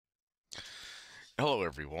Hello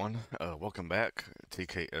everyone, welcome back.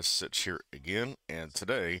 TKS Sitch here again, and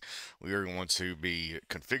today we are going to be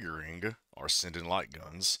configuring our Sinden light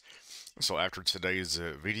guns. So after today's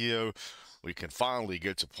video, we can finally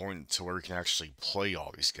get to a point to where we can actually play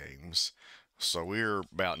all these games. So we're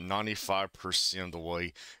about 95% of the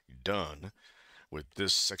way done with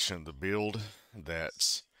this section of the build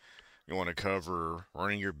that you want to cover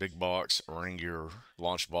running your big box, running your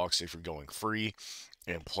launch box if you're going free,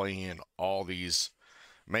 and playing all these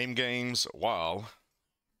Mame games while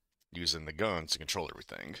using the guns to control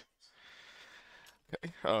everything.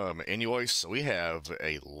 Anyway, so we have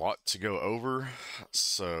a lot to go over,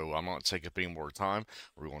 so I'm not take up any more time.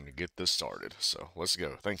 We're going to get this started. So let's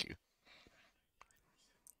go. Thank you.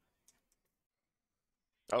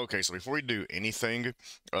 Okay, so before we do anything,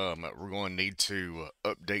 we're going to need to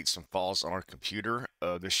update some files on our computer.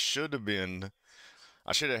 This should have been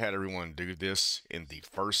I should have had everyone do this in the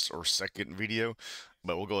first or second video,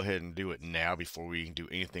 but we'll go ahead and do it now before we do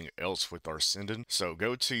anything else with our Sinden. So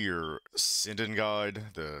go to your Sinden guide,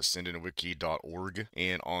 the sindenwiki.org,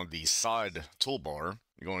 and on the side toolbar,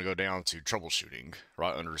 you're going to go down to troubleshooting,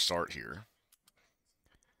 right under start here.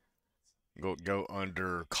 Go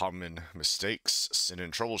under common mistakes, Sinden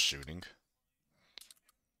troubleshooting.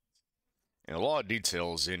 And a lot of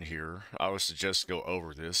details in here. I would suggest go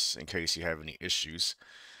over this in case you have any issues,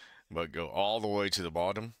 but go all the way to the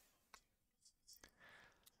bottom.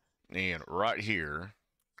 And right here,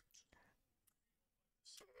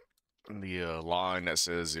 the line that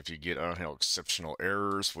says if you get unhandled exceptional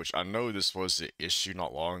errors, which I know this was the issue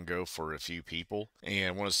not long ago for a few people.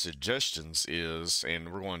 And one of the suggestions is,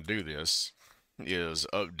 and we're going to do this, is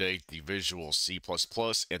update the Visual C++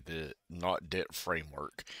 and the not.det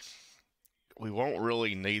framework. We won't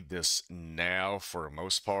really need this now for the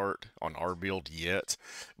most part on our build yet,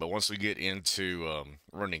 but once we get into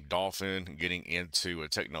running Dolphin, getting into a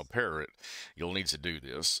Techno Parrot, you'll need to do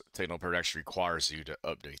this. Techno Parrot actually requires you to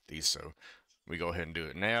update these, so we go ahead and do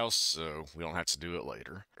it now so we don't have to do it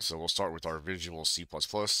later. So we'll start with our Visual C++.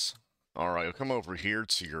 Alright, you'll come over here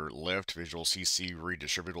to your left, Visual CC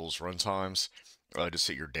Redistributables Runtimes. Just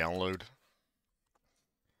hit your download.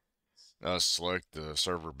 Select the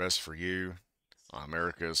server best for you.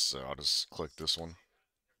 Americas, so I'll just click this one.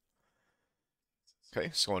 Okay,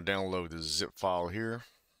 it's going to download the zip file here.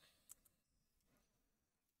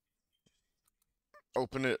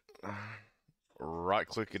 Open it. Right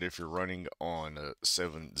click it if you're running on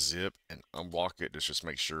 7-zip and unblock it. Just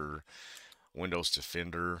make sure Windows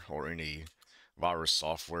Defender or any virus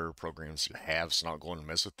software programs you have is not going to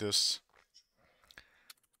mess with this.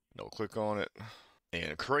 No, click on it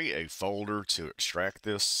and create a folder to extract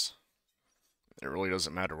this. It really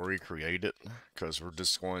doesn't matter where you create it because we're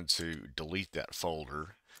just going to delete that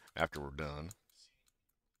folder after we're done.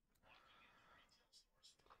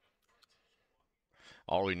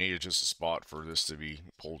 All we need is just a spot for this to be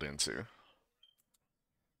pulled into.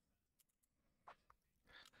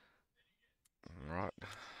 Alright,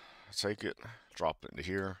 take it, drop it into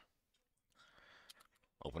here,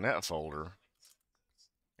 open that folder,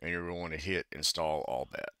 and you're going to hit install all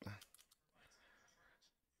that.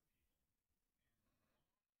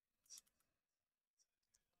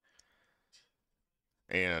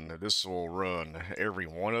 And this will run every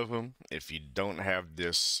one of them. If you don't have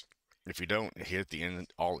this, if you don't hit the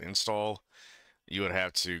all install, you would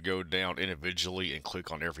have to go down individually and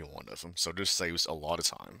click on every one of them. So this saves a lot of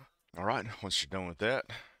time. All right, once you're done with that,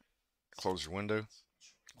 close your window,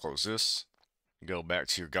 close this, go back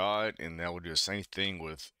to your guide, and that will do the same thing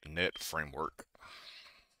with Net Framework.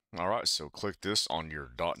 All right, so click this on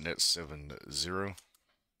your .NET 7.0.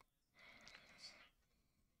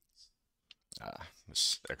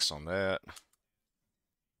 Just X on that.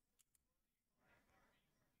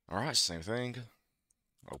 All right, same thing.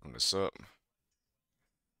 Open this up.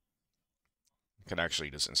 You can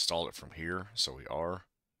actually just install it from here, so we are.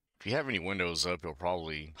 If you have any windows up, it'll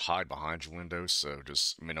probably hide behind your windows, so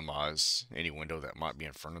just minimize any window that might be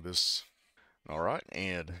in front of this. All right,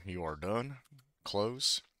 and you are done.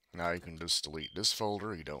 Close. Now you can just delete this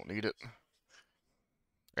folder. You don't need it.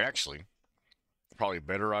 Actually, probably a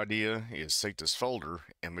better idea is take this folder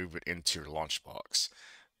and move it into your launch box.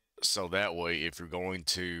 So that way, if you're going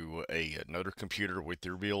to another computer with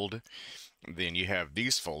your build, then you have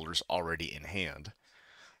these folders already in hand.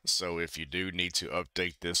 So if you do need to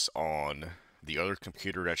update this on the other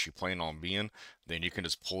computer that you plan on being, then you can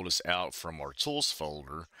just pull this out from our tools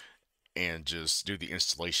folder and just do the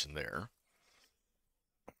installation there.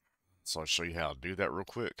 So I'll show you how to do that real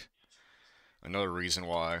quick. Another reason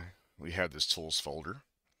why we have this tools folder.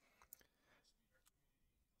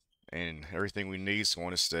 And everything we need is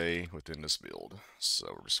going to stay within this build. So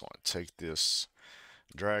we're just going to take this,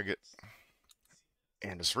 drag it,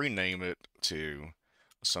 and just rename it to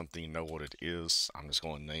something you know what it is. I'm just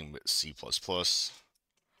going to name it C++.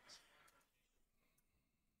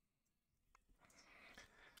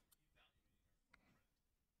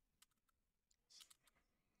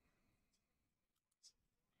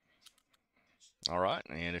 Alright,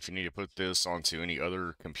 and if you need to put this onto any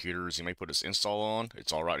other computers you may put this install on,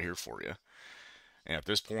 it's all right here for you. And at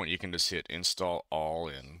this point, you can just hit install all,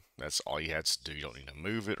 and that's all you have to do. You don't need to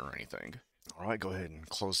move it or anything. Alright, go ahead and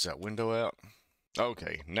close that window out.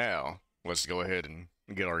 Okay, now let's go ahead and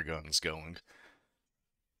get our guns going.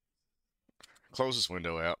 Close this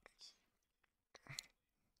window out.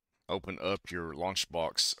 Open up your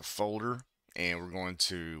Launchbox folder, and we're going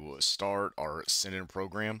to start our Sinden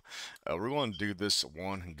program. We're going to do this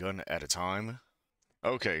one gun at a time.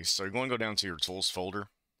 Okay, so you're going to go down to your tools folder.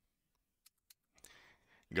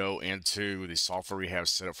 Go into the software we have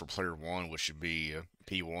set up for player 1, which should be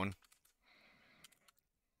P1.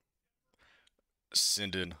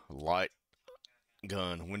 Sinden Light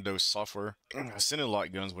Gun Windows Software. Sinden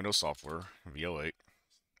Light Guns Windows Software, V08.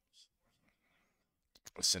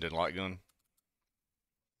 Sinden Light Gun.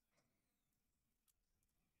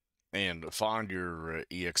 And find your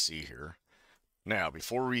exe here. Now,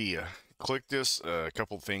 before we click this, a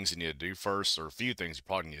couple things you need to do first, or a few things you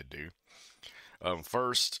probably need to do.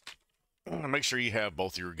 First, make sure you have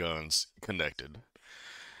both your guns connected.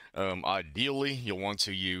 Ideally, you'll want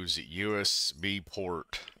to use USB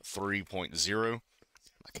port 3.0. My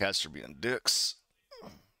cats are being dicks.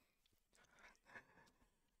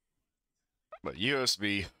 But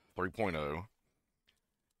USB 3.0,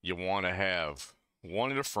 you want to have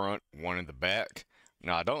one in the front, one in the back.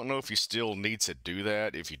 Now, I don't know if you still need to do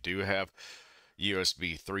that. If you do have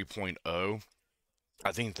USB 3.0,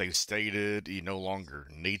 I think they stated you no longer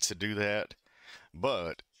need to do that.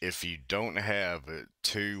 But if you don't have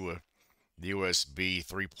two USB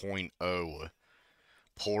 3.0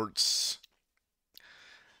 ports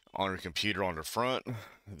on your computer on the front,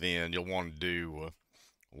 then you'll want to do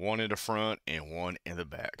one in the front and one in the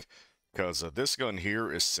back. Because this gun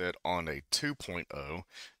here is set on a 2.0,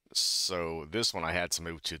 so this one I had to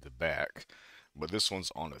move to the back. But this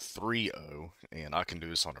one's on a 3.0, and I can do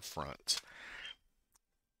this on the front.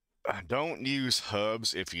 Don't use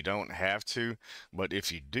hubs if you don't have to, but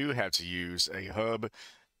if you do have to use a hub,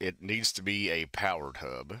 it needs to be a powered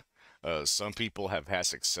hub. Some people have had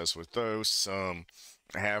success with those, some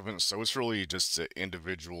haven't, so it's really just an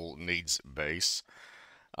individual needs base.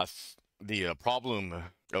 The problem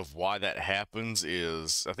of why that happens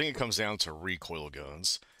is I think it comes down to recoil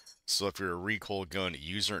guns. So if you're a recoil gun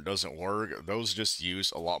user and it doesn't work, those just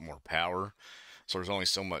use a lot more power. So there's only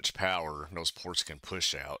so much power those ports can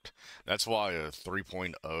push out. That's why a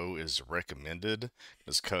 3.0 is recommended,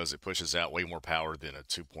 is because it pushes out way more power than a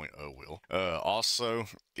 2.0 will. Also,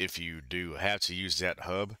 if you do have to use that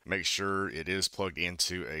hub, make sure it is plugged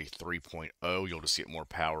into a 3.0. You'll just get more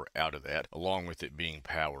power out of that, along with it being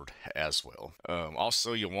powered as well.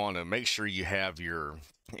 Also, you want to make sure you have your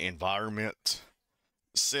environment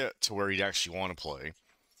set to where you actually want to play.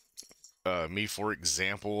 Me, for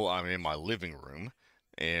example, I'm in my living room,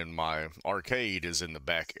 and my arcade is in the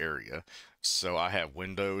back area. So I have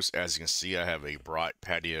windows. As you can see, I have a bright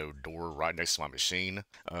patio door right next to my machine.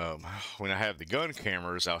 When I have the gun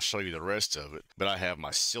cameras, I'll show you the rest of it. But I have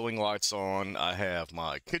my ceiling lights on, I have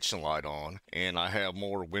my kitchen light on, and I have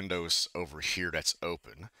more windows over here that's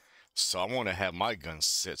open. So I want to have my gun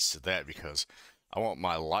set to that because I want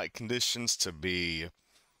my light conditions to be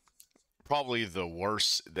probably the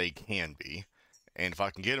worst they can be. And if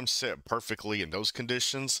I can get them set perfectly in those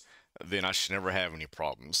conditions, then I should never have any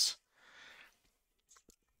problems.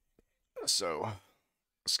 So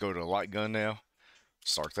let's go to the light gun now.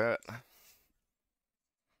 Start that.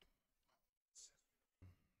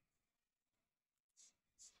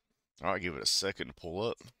 Alright, give it a second to pull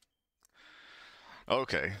up.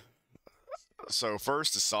 Okay. So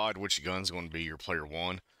first decide which gun's going to be your player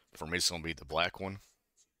 1. For me, it's going to be the black one.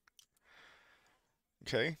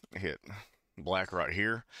 Okay, hit black right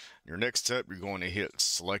here. Your next step, you're going to hit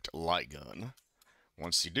select light gun.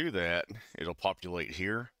 Once you do that, it'll populate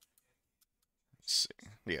here. Let's see.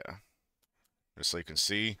 Yeah, just so you can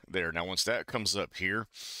see there. Now once that comes up here,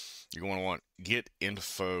 you're going to want get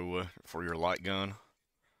info for your light gun.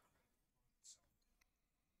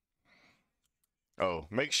 Oh,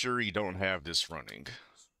 make sure you don't have this running.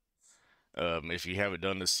 If you haven't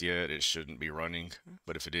done this yet, it shouldn't be running,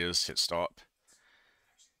 but if it is, hit stop.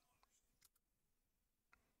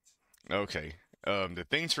 Okay, The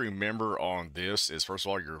thing to remember on this is, first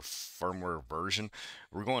of all, your firmware version.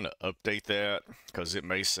 We're going to update that because it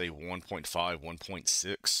may say 1.5,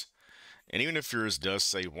 1.6. And even if yours does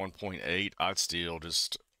say 1.8, I'd still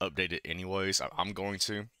just update it anyways. I'm going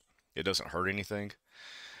to. It doesn't hurt anything.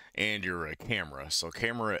 And your camera. So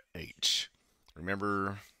camera H.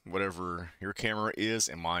 Remember whatever your camera is,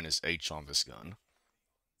 and mine is H on this gun.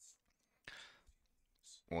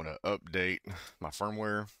 Want to update my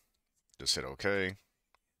firmware. Just hit OK.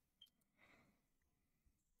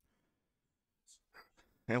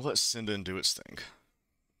 And let Sinden do its thing.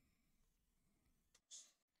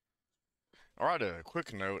 Alright, a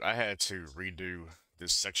quick note. I had to redo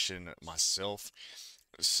this section myself.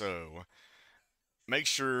 So make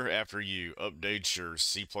sure after you update your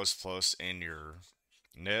C++ and your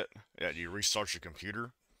net that you restart your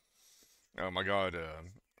computer. I got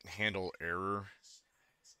handle error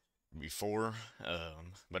before,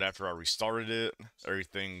 but after I restarted it,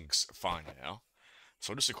 everything's fine now.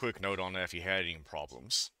 So just a quick note on that if you had any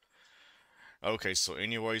problems. Okay, so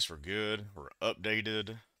anyways, we're good. We're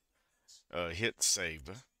updated. Hit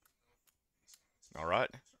save.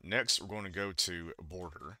 Alright, next we're going to go to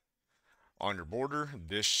border. On your border,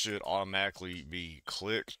 this should automatically be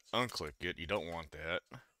clicked. Unclick it, you don't want that.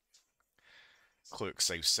 Click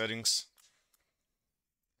save settings.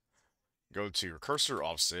 Go to your cursor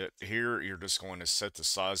offset. Here, you're just going to set the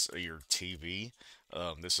size of your TV.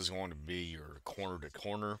 This is going to be your corner to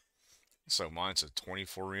corner. So mine's a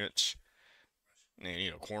 24-inch.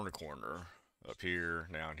 And, corner to corner. Up here,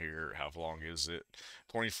 down here, how long is it?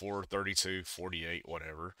 24, 32, 48,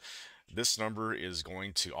 whatever. This number is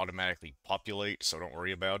going to automatically populate, so don't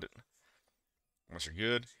worry about it. Once you're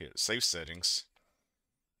good, hit save settings.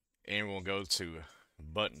 And we'll go to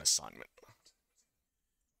button assignment.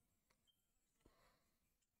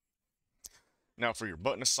 Now, for your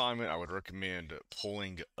button assignment, I would recommend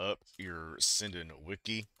pulling up your Sinden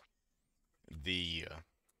wiki, the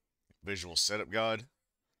visual setup guide.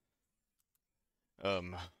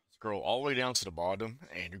 Scroll all the way down to the bottom,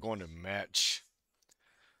 and you're going to match.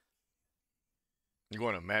 You're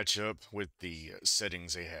going to match up with the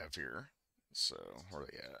settings they have here. So where are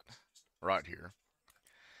they at? Right here.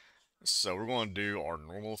 So we're going to do our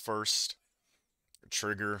normal first.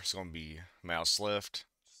 Trigger is going to be mouse left.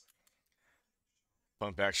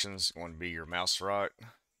 Pump action is going to be your mouse right.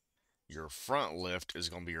 Your front left is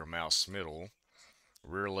going to be your mouse middle.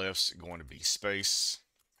 Rear left's going to be space.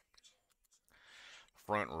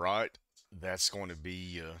 Front right, that's going to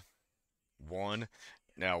be 1.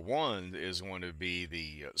 Now 1 is going to be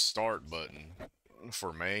the start button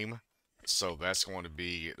for Mame. So that's going to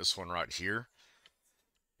be this one right here.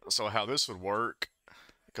 So how this would work,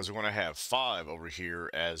 because we're going to have 5 over here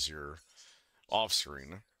as your off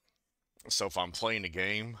screen. So if I'm playing a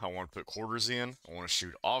game, I want to put quarters in, I want to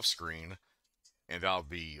shoot off screen, and that'll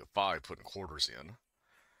be 5 putting quarters in.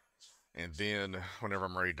 And then whenever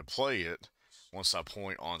I'm ready to play it, once I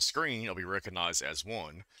point on screen, it'll be recognized as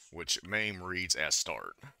 1, which Mame reads as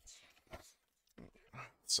start.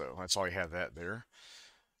 So that's all you have that there.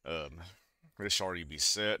 This should already be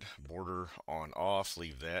set. Border on off,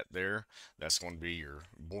 leave that there. That's going to be your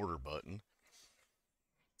border button.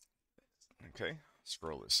 Okay,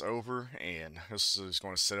 scroll this over, and this is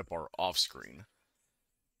going to set up our off screen.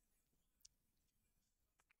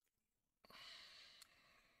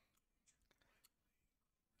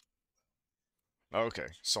 Okay,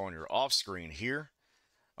 so on your off screen here,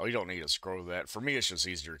 oh, you don't need to scroll that. For me, it's just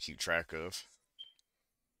easier to keep track of.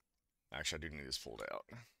 Actually, I do need this pulled out.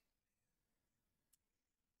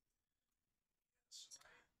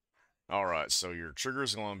 Alright, so your trigger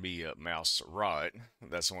is going to be mouse right.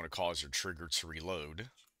 That's going to cause your trigger to reload.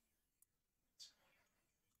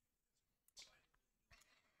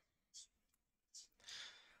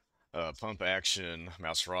 Pump action,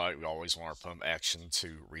 mouse right. We always want our pump action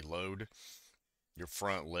to reload. Your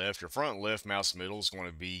front left, mouse middle is going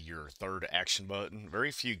to be your third action button.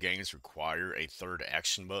 Very few games require a third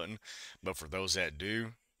action button, but for those that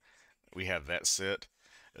do, we have that set.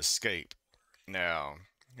 Escape. Now,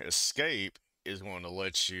 escape is going to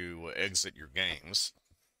let you exit your games.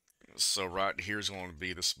 So right here is going to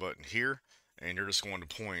be this button here, and you're just going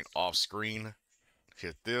to point off screen,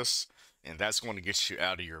 hit this, and that's going to get you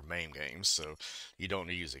out of your main game. So you don't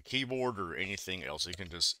need to use a keyboard or anything else. You can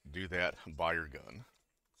just do that by your gun.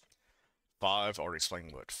 5, already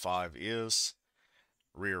explained what 5 is.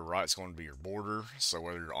 Rear right is going to be your border. So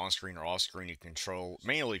whether you're on screen or off screen, you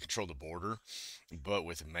manually control the border. But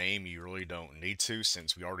with Mame, you really don't need to,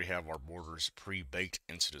 since we already have our borders pre-baked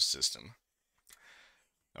into the system.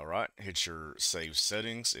 Alright, hit your save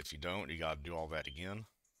settings. If you don't, you gotta do all that again.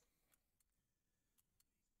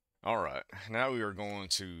 All right, now we are going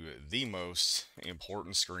to the most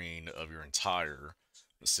important screen of your entire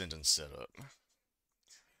Sinden setup.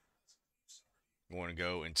 I'm going to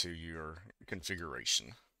go into your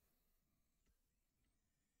configuration.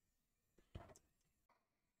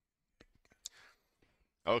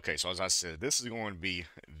 Okay, so as I said, this is going to be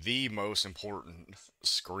the most important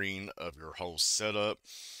screen of your whole setup.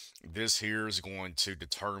 This here is going to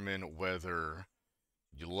determine whether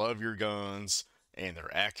you love your guns and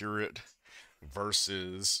they're accurate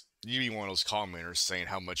versus you be one of those commenters saying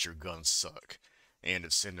how much your guns suck and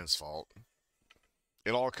it's Sinden's fault.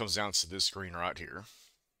 It all comes down to this screen right here.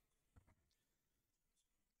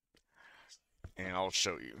 And I'll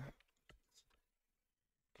show you.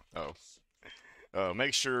 Oh,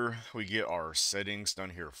 make sure we get our settings done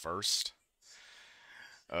here first.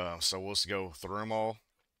 So let's go through them all.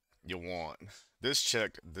 You'll want this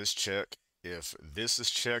checked, this checked. If this is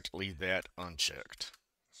checked, leave that unchecked.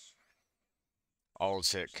 Auto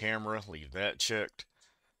check camera, leave that checked.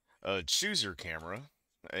 Choose your camera,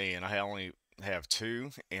 and I only have two,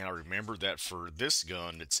 and I remember that for this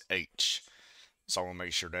gun it's H, so I want to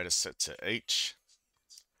make sure that is set to H.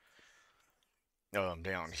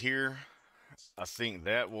 Down here, I think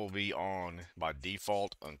that will be on by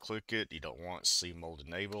default. Unclick it. You don't want C mode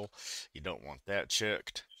enable. You don't want that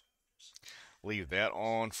checked. Leave that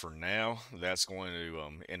on for now. That's going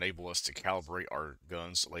to enable us to calibrate our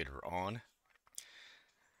guns later on.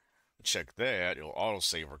 Check that. It'll auto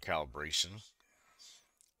save our calibration.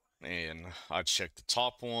 And I check the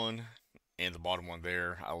top one and the bottom one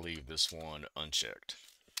there. I'll leave this one unchecked.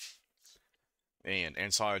 And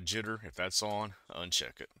anti-jitter, if that's on,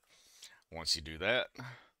 uncheck it. Once you do that,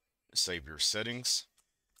 save your settings.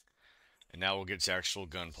 And now we'll get to the actual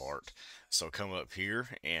gun part. So come up here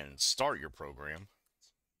and start your program.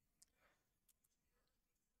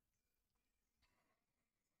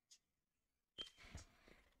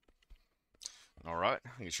 Alright,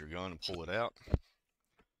 get your gun and pull it out.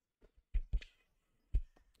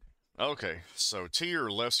 Okay, so to your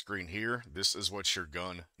left screen here, this is what your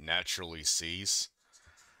gun naturally sees.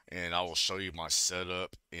 And I will show you my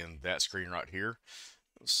setup in that screen right here.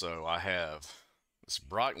 So I have this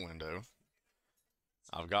bright window.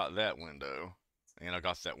 I've got that window. And I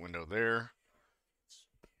got that window there.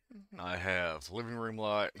 I have living room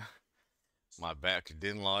light, my back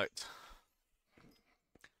den light.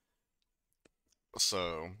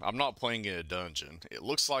 So I'm not playing in a dungeon. It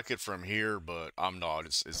looks like it from here, but I'm not.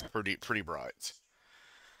 It's pretty bright.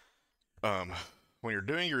 Um, when you're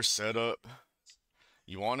doing your setup,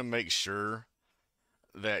 you want to make sure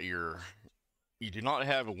that you do not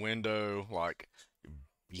have a window like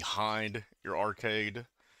behind your arcade.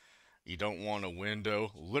 You don't want a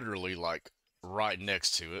window literally like right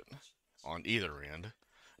next to it on either end.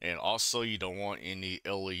 And also you don't want any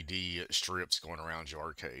LED strips going around your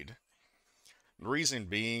arcade. The reason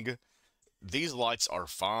being, these lights are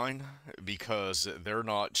fine because they're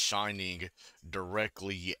not shining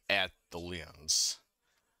directly at the lens,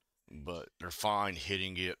 but they're fine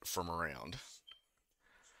hitting it from around.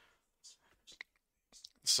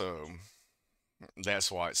 So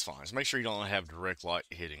that's why it's fine. So make sure you don't have direct light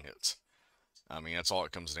hitting it. I mean, that's all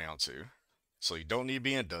it comes down to. So you don't need to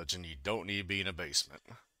be in a dungeon. You don't need to be in a basement.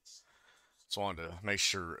 So I wanted to make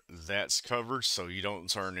sure that's covered so you don't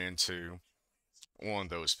turn into one of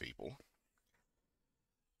those people.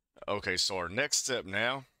 Okay, so our next step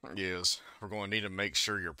now is we're going to need to make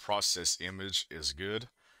sure your process image is good.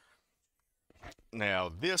 Now,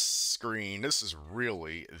 this screen, this is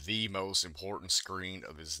really the most important screen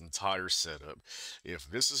of this entire setup. If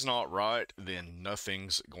this is not right, then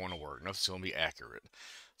nothing's going to work. Nothing's going to be accurate.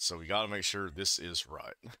 So we got to make sure this is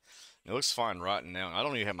right. It looks fine right now. I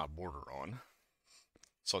don't even have my border on.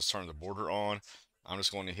 So let's turn the border on. I'm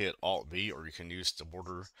just going to hit Alt-B, or you can use the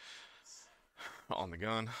border on the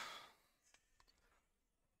gun.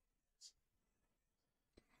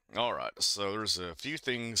 Alright, so there's a few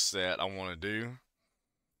things that I want to do.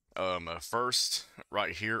 First,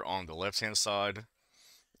 right here on the left-hand side,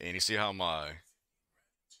 and you see how my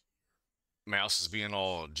mouse is being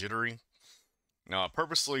all jittery. Now, I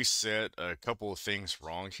purposely set a couple of things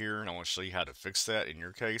wrong here, and I want to show you how to fix that in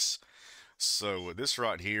your case. So this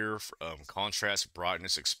right here, contrast,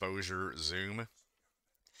 brightness, exposure, zoom,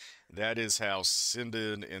 that is how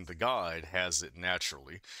Sinden in the guide has it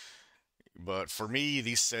naturally. But for me,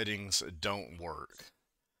 these settings don't work.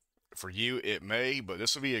 For you, it may, but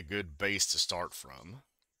this will be a good base to start from.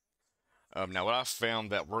 Now, what I found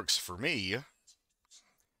that works for me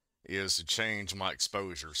is to change my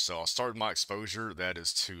exposure. So I'll start my exposure, that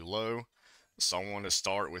is too low. So I want to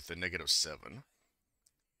start with the -7.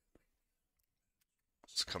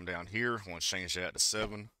 Let's come down here. I want to change that to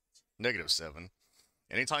 7, -7.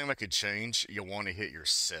 Anytime you make a change, you'll want to hit your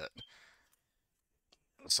set.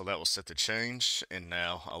 So that will set the change, and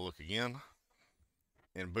now I'll look again,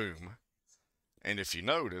 and boom. And if you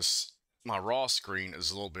notice, my raw screen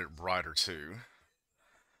is a little bit brighter too.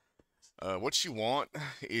 What you want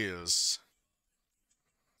is,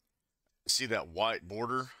 see that white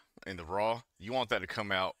border in the raw? You want that to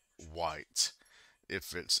come out white.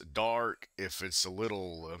 If it's dark, if it's a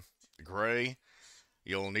little gray,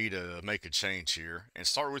 you'll need to make a change here and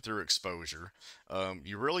start with your exposure.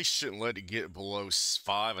 You really shouldn't let it get below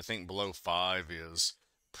 5. I think below 5 is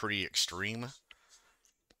pretty extreme.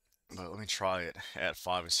 But let me try it at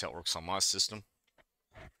 5 and see how it works on my system.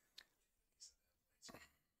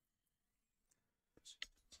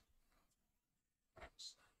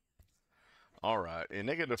 Alright, and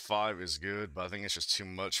 -5 is good, but I think it's just too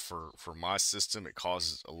much for my system. It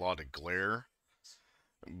causes a lot of glare.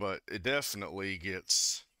 But it definitely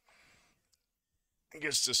gets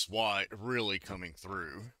this white really coming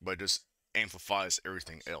through, but just amplifies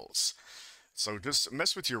everything else. So just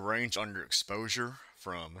mess with your range on your exposure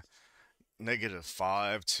from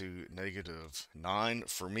 -5 to -9.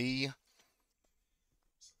 For me,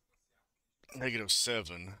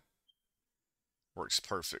 -7 works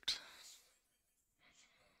perfect.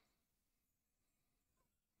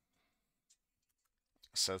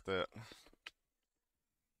 Set that.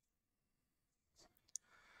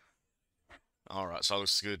 Alright, so that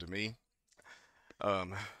looks good to me.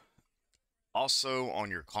 Um, Also,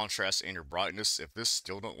 on your contrast and your brightness, if this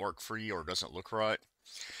still don't work for you or doesn't look right,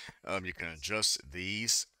 you can adjust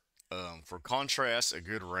these. For contrast, a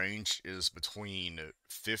good range is between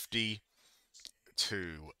 50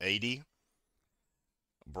 to 80.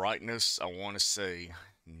 Brightness, I want to say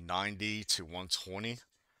 90 to 120.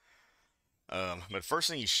 But first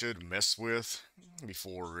thing you should mess with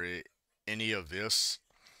before any of this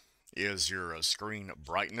is your screen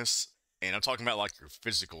brightness. And I'm talking about like your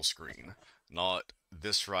physical screen, not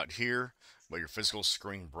this right here, but your physical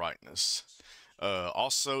screen brightness.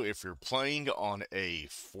 Also, if you're playing on a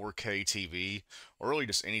 4K TV, or really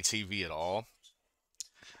just any TV at all,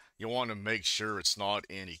 you want to make sure it's not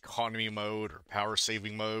in economy mode or power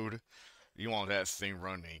saving mode. You want that thing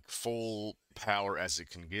running full power as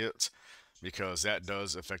it can get, because that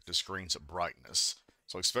does affect the screen's brightness.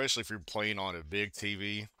 So especially if you're playing on a big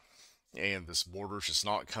TV and this border's just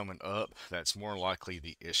not coming up, that's more likely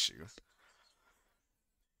the issue.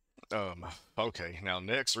 Okay, now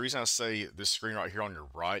next, the reason I say this screen right here on your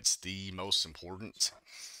right's the most important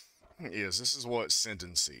is this is what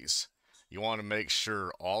Sinden sees. You want to make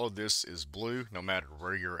sure all of this is blue no matter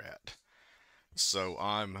where you're at. So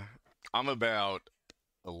I'm about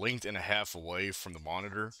a length and a half away from the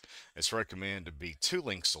monitor. It's recommended to be 2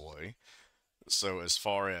 lengths away. So as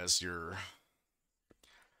far as your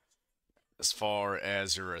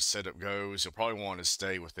setup goes, you'll probably want to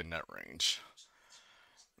stay within that range.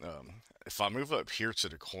 If I move up here to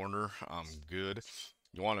the corner, I'm good.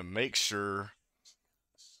 You want to make sure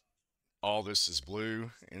all this is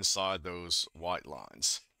blue inside those white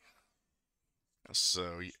lines.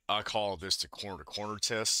 So I call this the corner to corner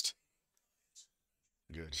test.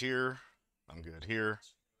 Good here, I'm good here,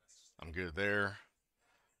 I'm good there,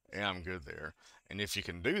 and I'm good there. And if you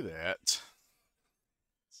can do that,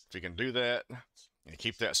 and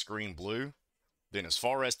keep that screen blue, then as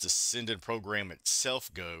far as the Sinden program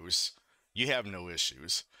itself goes, you have no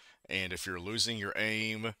issues. And if you're losing your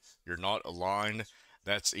aim, you're not aligned,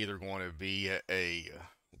 that's either going to be a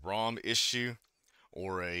ROM issue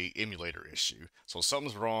or a emulator issue. So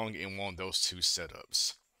something's wrong in one of those two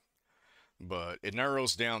setups. But it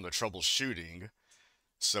narrows down the troubleshooting.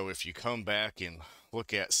 So if you come back and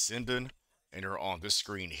look at Sinden and you're on this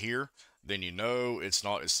screen here, then you know it's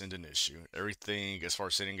not a Sinden issue. Everything as far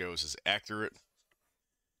as Sinden goes is accurate.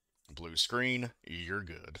 Blue screen, you're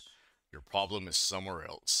good. Your problem is somewhere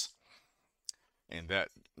else. And that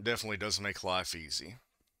definitely does make life easy.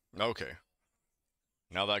 Okay.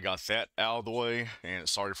 Now that I got that out of the way, and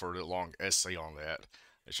sorry for the long essay on that,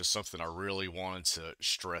 it's just something I really wanted to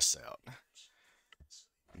stress out.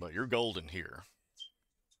 But you're golden here.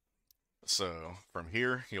 So from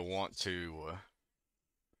here, you'll want to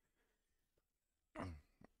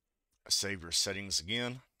save your settings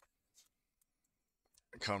again.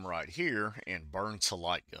 Come right here and burn to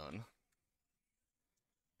light gun.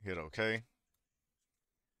 Hit OK.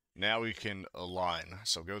 Now we can align.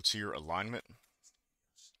 So go to your alignment.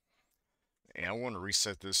 And I want to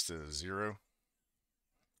reset this to 0.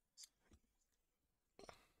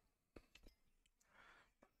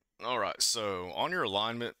 Alright, so on your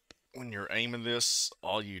alignment, when you're aiming this,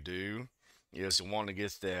 all you do is you want to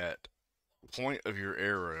get that point of your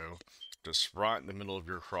arrow just right in the middle of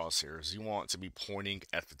your crosshairs. You want to be pointing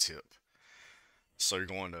at the tip. So you're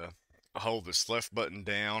going to hold this left button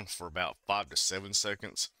down for about 5 to 7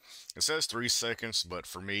 seconds. It says 3 seconds, but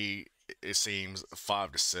for me, it seems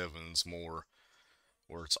 5 to 7's more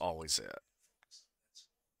where it's always at.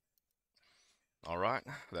 All right,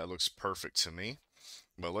 that looks perfect to me.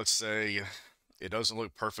 But let's say it doesn't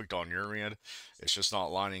look perfect on your end, it's just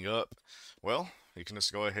not lining up. Well, you can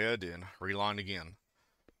just go ahead and reline again.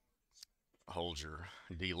 Hold your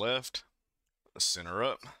D left, center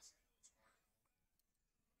up,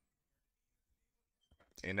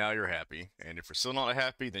 and now you're happy. And if you're still not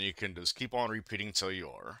happy, then you can just keep on repeating until you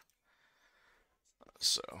are.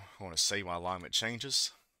 So I want to save my alignment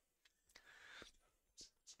changes.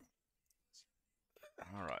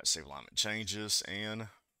 All right, save alignment changes, and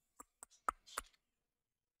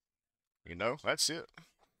that's it.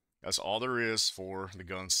 That's all there is for the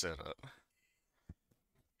gun setup.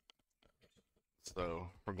 So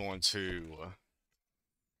we're going to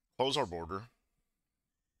close our border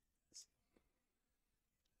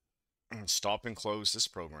and stop and close this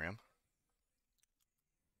program.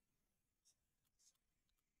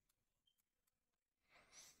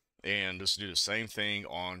 And just do the same thing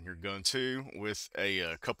on your gun 2 with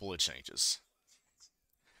a couple of changes.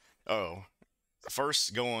 Oh,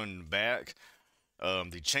 first going back,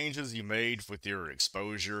 the changes you made with your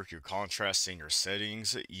exposure, your contrasting, your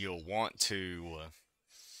settings, you'll want to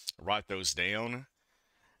write those down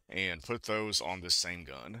and put those on the same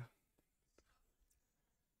gun.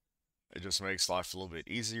 It just makes life a little bit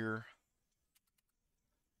easier,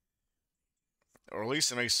 or at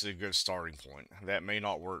least it makes it a good starting point. That may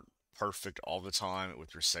not work perfect all the time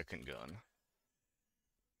with your second gun,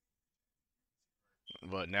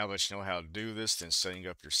 but now that you know how to do this, then setting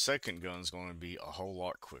up your second gun is going to be a whole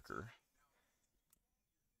lot quicker.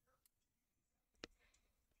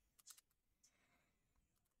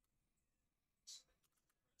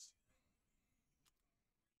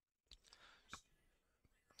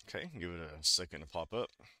 Okay, give it a second to pop up.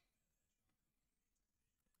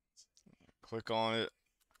 Click on it.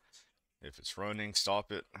 If it's running,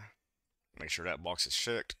 stop it. Make sure that box is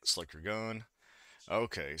checked. Select your gun.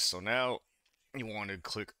 Okay, so now you want to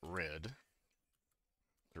click red.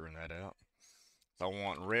 Throwing that out. I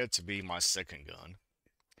want red to be my second gun.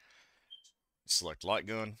 Select light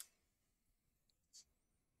gun.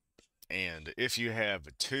 And if you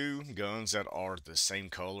have two guns that are the same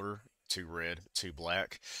color, two red, two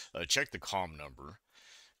black, check the COM number.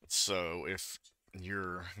 So if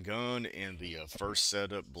your gun in the first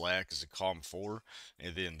setup black is a COM 4,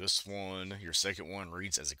 and then this one, your second one,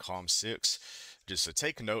 reads as a COM 6, just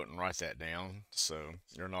take a note and write that down so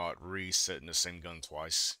you're not resetting the same gun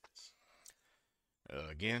twice.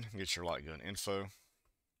 Again, get your light gun info.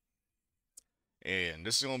 And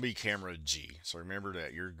this is going to be camera G. So remember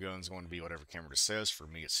that your gun's going to be whatever camera it says. For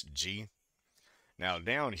me, it's G. Now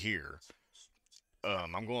down here,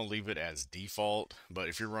 I'm going to leave it as default. But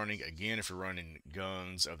if you're running, again, if you're running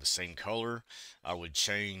guns of the same color, I would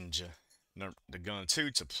change the gun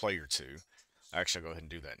 2 to player 2. Actually, I'll go ahead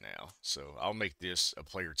and do that now. So I'll make this a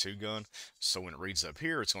player 2 gun. So when it reads up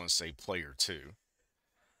here, it's going to say player 2.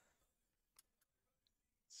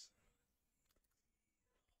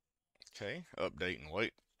 Okay, update and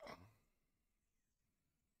wait.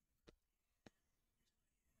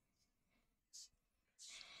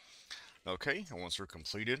 Okay, and once we're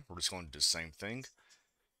completed, we're just going to do the same thing.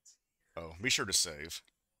 Oh, be sure to save.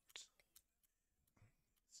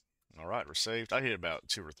 Alright, we're saved. I hit about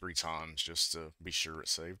 2 or 3 times just to be sure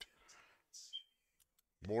it's saved.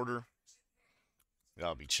 Border.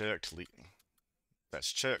 That'll be checked.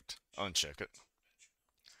 That's checked. Uncheck it.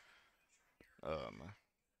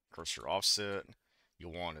 Cursor offset.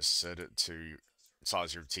 You'll want to set it to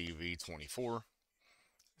size of your TV 24.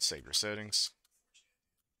 Save your settings.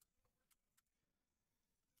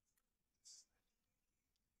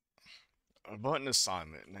 A button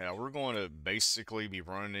assignment. Now we're going to basically be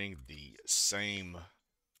running the same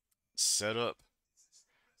setup,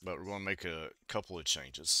 but we're going to make a couple of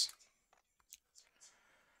changes.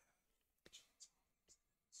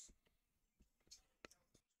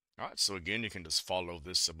 Alright, so again, you can just follow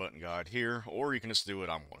this button guide here, or you can just do what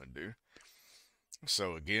I'm going to do.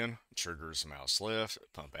 So again, triggers mouse left,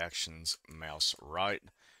 pump actions mouse right.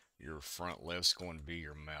 Your front left's going to be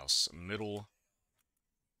your mouse middle.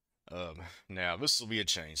 Now this will be a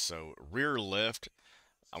change. So rear left,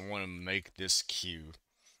 I want to make this Q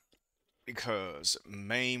because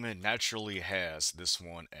Mame naturally has this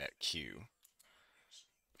one at Q.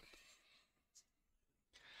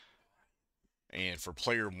 And for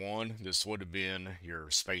player one, this would have been your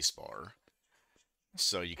spacebar.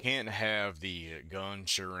 So you can't have the gun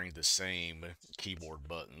sharing the same keyboard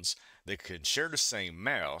buttons. They could share the same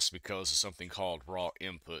mouse because of something called raw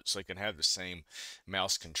input. So they can have the same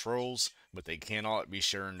mouse controls, but they cannot be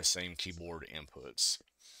sharing the same keyboard inputs.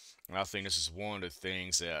 And I think this is one of the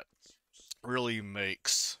things that really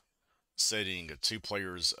makes setting two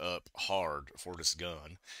players up hard for this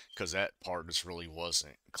gun, because that part just really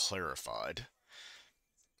wasn't clarified.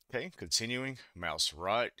 Okay, continuing, mouse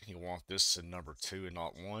right, you want this to number 2 and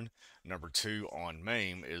not 1. Number 2 on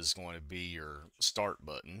Mame is going to be your start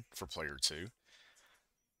button for player 2.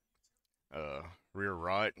 Uh, Rear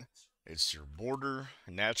right, it's your border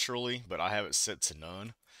naturally, but I have it set to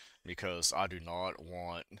none because I do not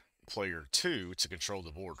want player 2 to control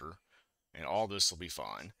the border, and all this will be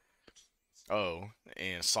fine. Oh,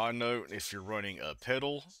 and side note, if you're running a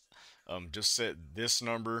pedal, just set this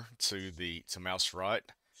number to mouse right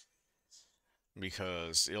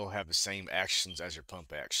because it'll have the same actions as your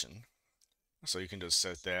pump action. So you can just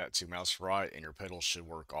set that to mouse right and your pedal should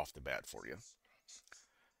work off the bat for you.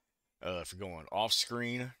 If you're going off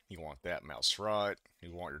screen, you want that mouse right.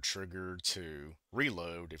 You want your trigger to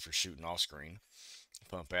reload if you're shooting off screen.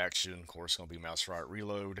 Pump action, of course, going to be mouse right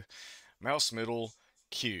reload. Mouse middle,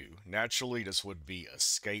 Q. Naturally, this would be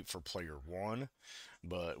escape for player 1,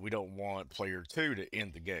 but we don't want player 2 to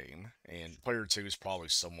end the game. And player 2 is probably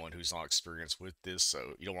someone who's not experienced with this,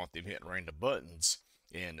 so you don't want them hitting random buttons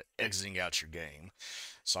and exiting out your game.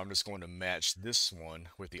 So I'm just going to match this one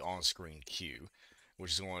with the on-screen Q,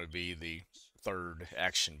 which is going to be the third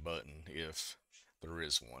action button if there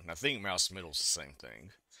is one. I think mouse middle is the same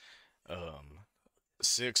thing.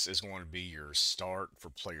 6 is going to be your start for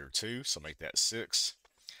player 2, so make that 6.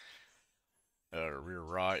 Rear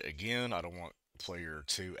right again, I don't want player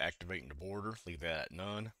 2 activating the border, leave that at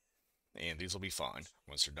none, and these will be fine.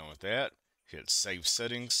 Once you're done with that, hit save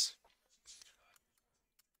settings,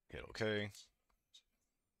 hit OK,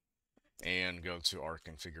 and go to our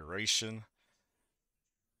configuration.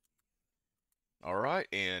 Alright,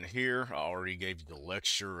 and here I already gave you the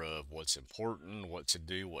lecture of what's important, what to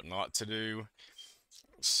do, what not to do.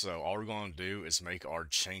 So all we're going to do is make our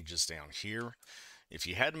changes down here. If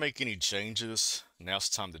you had to make any changes, now's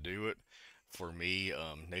the time to do it. For me,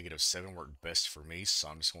 -7 worked best for me, so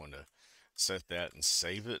I'm just going to set that and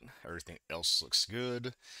save it. Everything else looks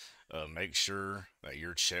good. Make sure that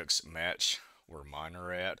your checks match where mine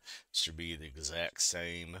are at. Should be the exact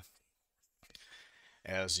same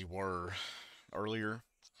as you were earlier.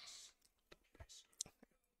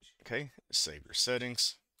 Okay, save your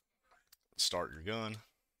settings. Start your gun.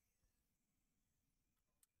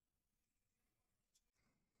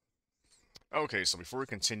 Okay, so before we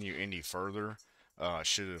continue any further, I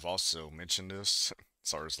should have also mentioned this.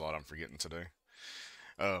 Sorry, there's a lot I'm forgetting today.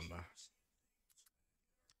 Um,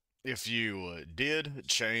 if you did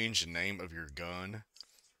change the name of your gun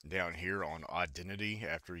down here on identity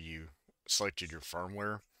after you selected your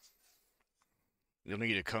firmware, you'll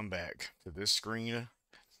need to come back to this screen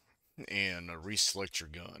and reselect your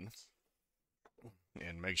gun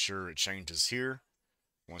and make sure it changes here.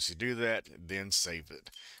 Once you do that, then save it.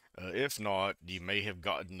 If not, you may have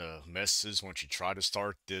gotten a message once you try to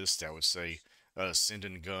start this that would say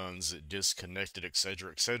Sinden guns disconnected,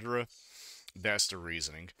 etc., etc. That's the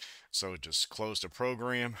reasoning. So just close the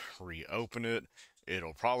program, reopen it.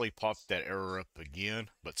 It'll probably pop that error up again,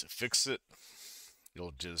 but to fix it,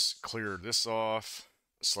 you'll just clear this off,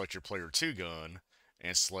 select your player 2 gun,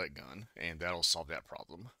 and select gun, and that'll solve that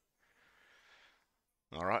problem.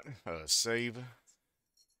 Alright, save,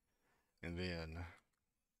 and then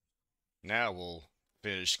now we'll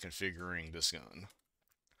finish configuring this gun.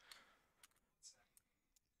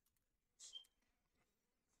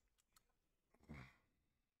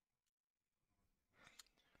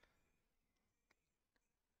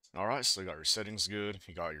 Alright, so you got your settings good,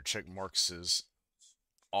 you got your check marks is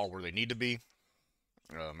all where they need to be.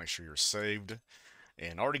 Make sure you're saved.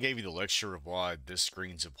 And I already gave you the lecture of why this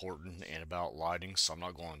screen's important and about lighting, so I'm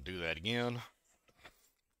not going to do that again.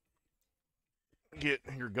 Get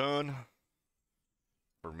your gun.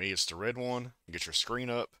 For me, it's the red one. Get your screen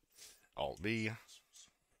up. Alt B.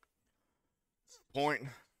 Point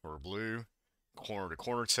or blue. Corner to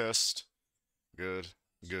corner test. Good.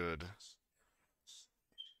 Good.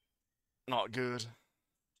 Not good.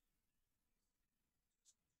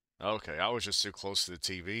 Okay, I was just too close to the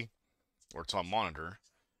TV or to my monitor.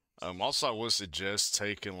 Also, I would suggest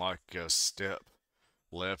taking like a step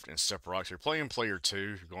left and step right. If you're playing player 2,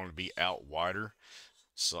 you're going to be out wider.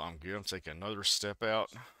 So I'm good. I'm taking another step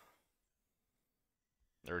out.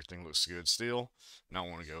 Everything looks good still. Now I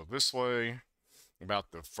want to go this way.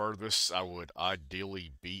 About the furthest I would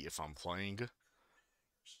ideally be if I'm playing,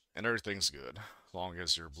 and everything's good. As long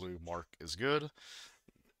as your blue mark is good,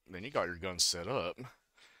 then you got your gun set up.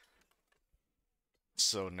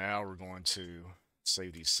 So now we're going to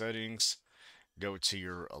save these settings, go to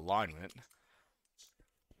your alignment,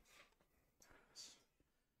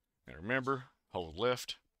 and remember, hold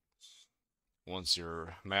left. Once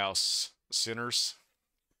your mouse centers,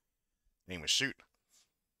 aim and shoot.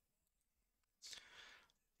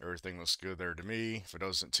 Everything looks good there to me. If it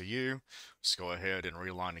doesn't to you, just go ahead and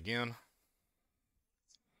realign again.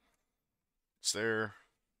 It's there.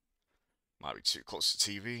 Might be too close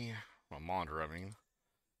to TV. My monitor, I mean.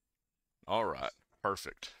 Alright,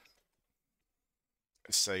 perfect.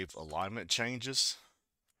 Save alignment changes.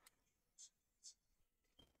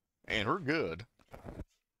 And we're good.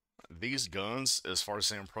 These guns, as far as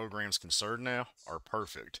the program's concerned now, are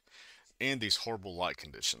perfect in these horrible light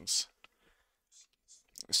conditions.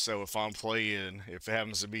 So if I'm playing, if it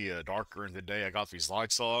happens to be darker in the day, I got these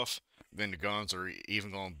lights off, then the guns are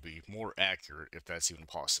even going to be more accurate if that's even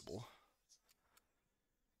possible.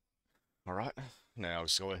 Alright, now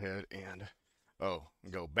just go ahead and,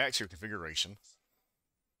 go back to your configuration.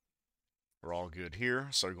 We're all good here,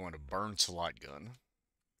 so we're going to burn to light gun.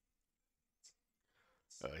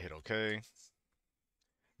 Hit OK.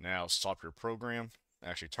 Now stop your program.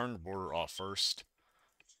 Actually, turn the border off first.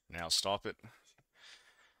 Now stop it.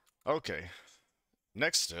 Okay,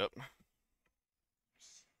 next step.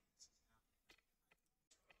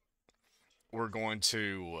 We're going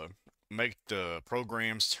to make the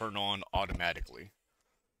programs turn on automatically.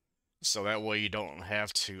 So that way you don't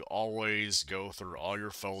have to always go through all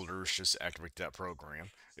your folders just to activate that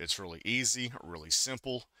program. It's really easy, really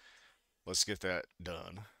simple. Let's get that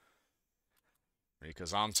done.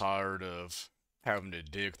 Because I'm tired of having to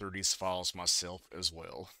dig through these files myself as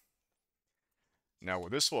well. Now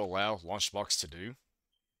what this will allow Launchbox to do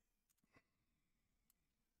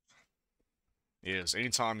is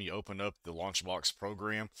anytime you open up the Launchbox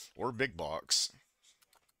program or Big Box,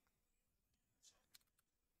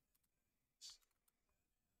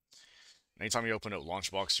 anytime you open up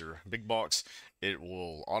Launchbox or Big Box, it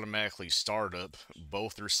will automatically start up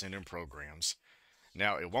both your Sinden programs.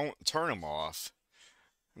 Now, it won't turn them off,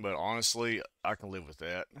 but honestly, I can live with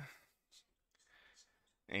that.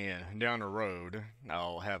 And down the road,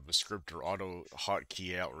 I'll have a script or auto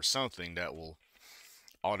hotkey out or something that will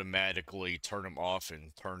automatically turn them off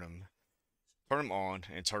and turn them on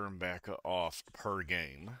and turn them back off per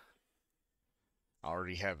game. I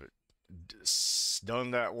already have it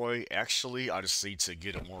done that way. Actually, I just need to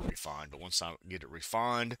get it more refined. But once I get it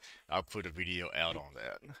refined, I'll put a video out on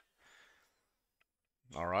that.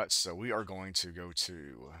 Alright, so we are going to go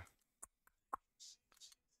to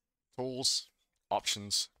Tools,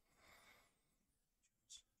 Options,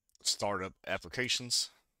 Startup Applications,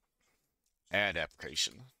 Add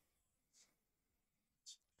Application.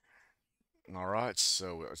 Alright,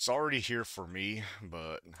 so it's already here for me,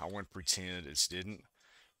 but I want to pretend it didn't.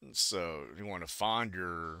 So you want to find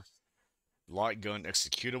your light gun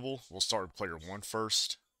executable. We'll start with player 1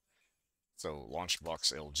 first. So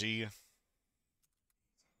Launchbox LG,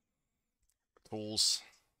 Tools,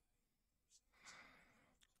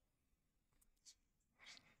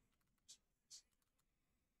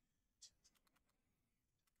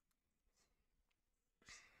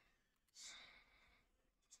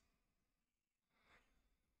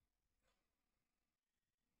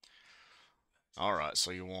 Alright, so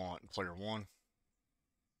you want player 1.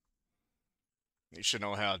 You should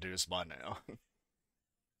know how to do this by now.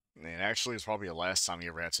 And actually, it's probably the last time you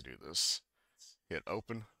ever had to do this. Hit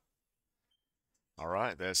open.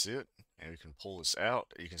 Alright, that's it. And we can pull this out.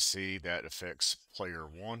 You can see that affects player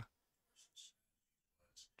 1.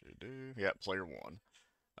 Yeah, player 1.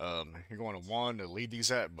 You're going to want to leave these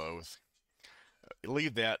at both.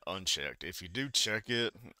 Leave that unchecked. If you do check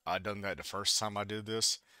it, I done that the first time I did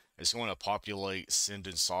this. It's going to populate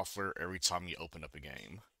Sinden software every time you open up a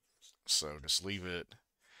game. So just leave it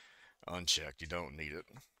unchecked. You don't need it.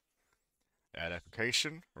 Add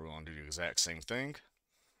application. We're going to do the exact same thing,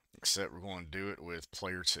 except we're going to do it with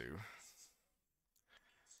player 2.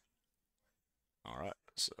 Alright,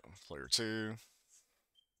 so player 2.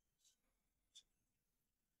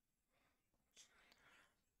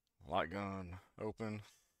 Light gun, open.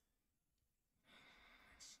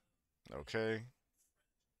 Okay.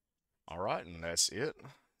 Alright, and that's it.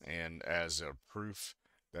 And as a proof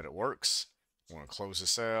that it works, I'm going to close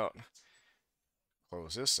this out.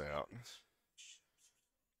 Close this out.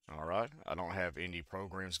 Alright, I don't have any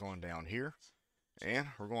programs going down here. And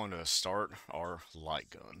we're going to start our light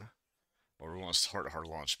gun. Or we're going to start our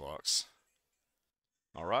launch box.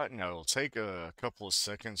 Alright, now it'll take a couple of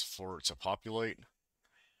seconds for it to populate,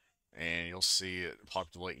 and you'll see it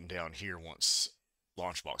populating down here once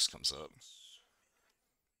Launchbox comes up.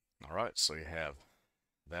 Alright, so you have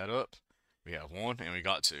that up, we have one, and we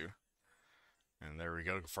got two. And there we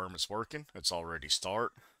go, confirm it's working. It's already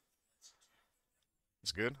start.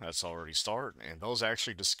 It's good, that's already start. And those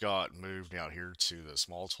actually just got moved down here to the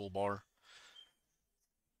small toolbar.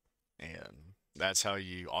 And that's how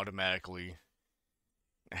you automatically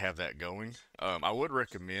have that going. I would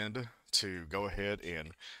recommend to go ahead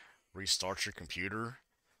and restart your computer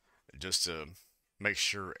just to make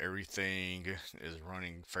sure everything is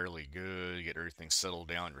running fairly good, get everything settled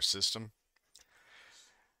down in your system.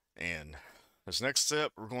 And this next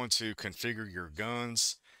step, we're going to configure your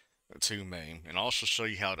guns to Mame, and I'll also show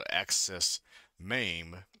you how to access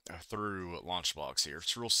Mame through Launchbox here.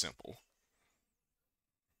 It's real simple.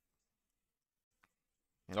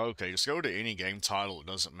 Okay, just go to any game title, it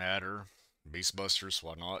doesn't matter. Beastbusters,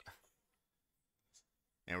 why not?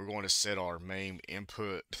 And we're going to set our Mame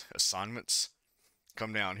input assignments.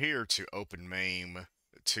 Come down here to open Mame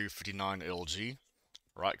 259 LG,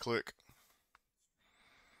 right click,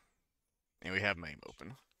 and we have Mame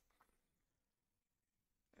open.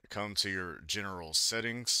 Come to your general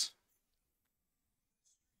settings.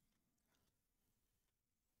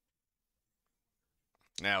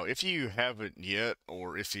 Now, if you haven't yet,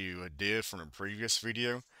 or if you did from a previous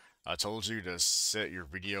video, I told you to set your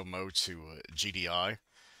video mode to GDI.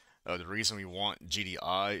 The reason we want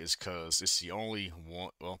GDI is because it's the only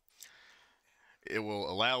one, well, it will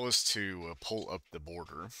allow us to pull up the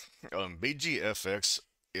border. BGFX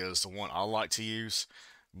is the one I like to use,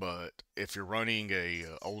 but if you're running a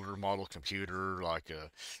older model computer like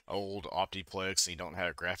a old Optiplex and you don't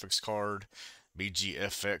have a graphics card,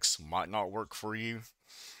 BGFX might not work for you.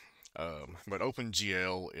 But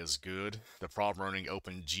OpenGL is good. The problem running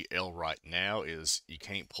OpenGL right now is you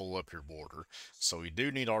can't pull up your border. So we do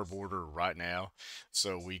need our border right now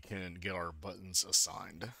so we can get our buttons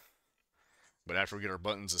assigned. But after we get our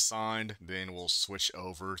buttons assigned, then we'll switch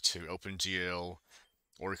over to OpenGL,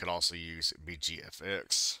 or we could also use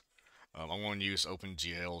BGFX. I want to use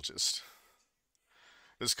OpenGL just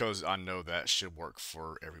because I know that should work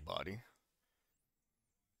for everybody.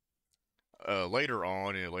 Later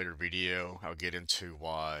on in a later video, I'll get into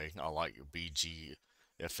why I like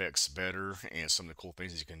BGFX better and some of the cool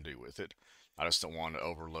things you can do with it. I just don't want to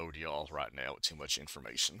overload y'all right now with too much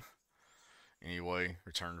information. Anyway,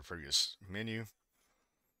 return to previous menu,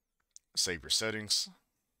 save your settings.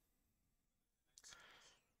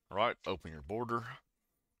 Alright, open your border.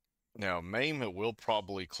 Now, Mame it will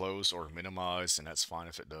probably close or minimize, and that's fine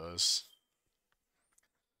if it does.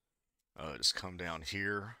 Just come down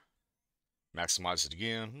here, maximize it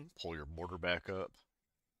again, pull your border back up,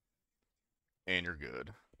 and you're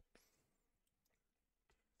good.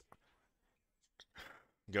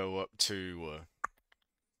 Go up to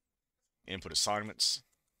input assignments,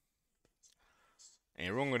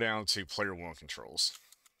 and we're going to go down to player 1 controls.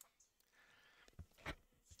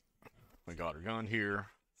 We got our gun here,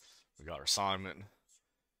 we got our assignment,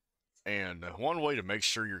 and one way to make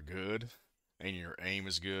sure you're good and your aim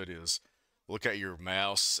is good is look at your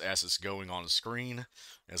mouse as it's going on the screen.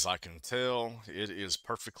 As I can tell, it is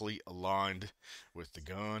perfectly aligned with the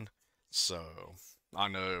gun, so I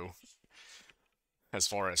know as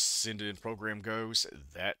far as Sinden program goes,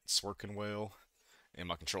 that's working well, and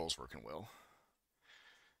my control's working well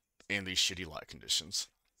in these shitty light conditions.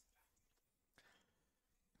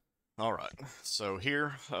 Alright, so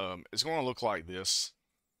here, it's going to look like this.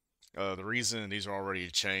 The reason these are already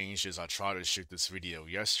changed is I tried to shoot this video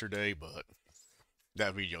yesterday, but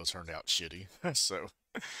that video turned out shitty. So,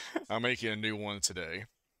 I'm making a new one today.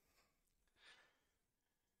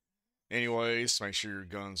 Anyways, make sure your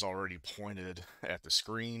gun's already pointed at the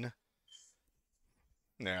screen.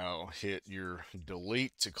 Now, hit your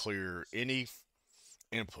delete to clear any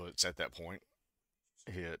inputs at that point.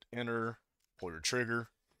 Hit enter, pull your trigger.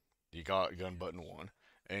 You got gun button 1.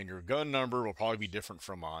 And your gun number will probably be different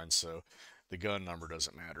from mine, so the gun number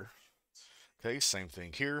doesn't matter. Okay, same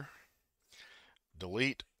thing here.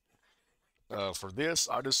 Delete. For this,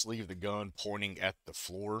 I just leave the gun pointing at the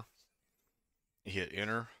floor. Hit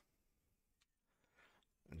enter.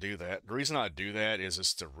 Do that. The reason I do that is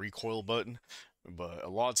it's the recoil button, but a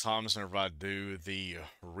lot of times whenever I do the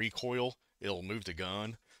recoil, it'll move the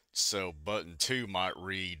gun. So button 2 might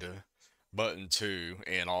read button 2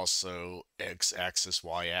 and also X axis,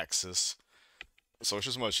 Y axis. So it's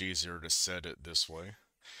just much easier to set it this way.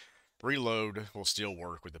 Reload will still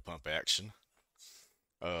work with the pump action.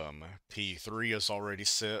 P3 is already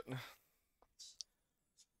set.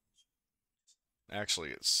 Actually,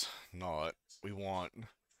 it's not. We want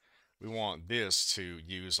we want this to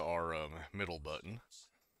use our middle button.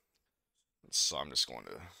 So I'm just going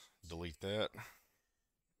to delete that,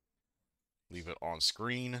 leave it on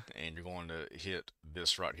screen, and you're going to hit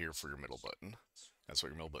this right here for your middle button. That's what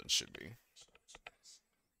your middle button should be.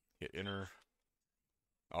 Hit enter.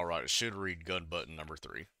 Alright, it should read gun button number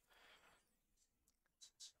 3.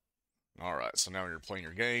 Alright, so now when you're playing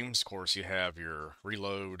your games, of course you have your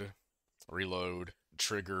reload,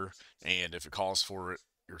 trigger, and if it calls for it,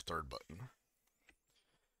 your third button.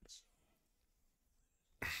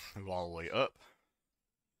 Move all the way up,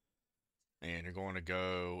 and you're going to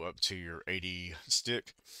go up to your AD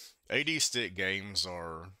stick. AD stick games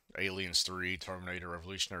are Aliens 3, Terminator,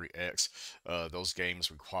 Revolutionary X. Those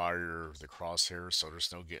games require the crosshairs, so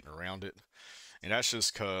there's no getting around it. And that's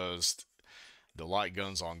just because the light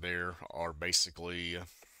guns on there are basically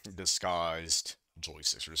disguised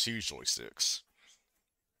joysticks, or just huge joysticks.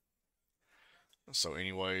 So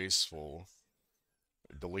anyways, we'll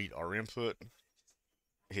delete our input,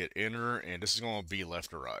 hit enter, and this is going to be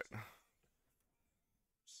left or right.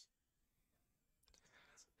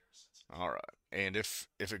 Alright, and if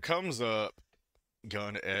it comes up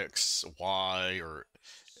gun X, Y, or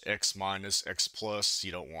X minus, X plus,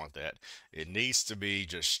 you don't want that. It needs to be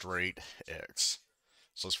just straight X.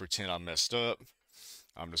 So let's pretend I messed up.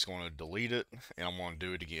 I'm just going to delete it, and I'm going to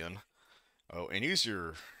do it again. Oh, and use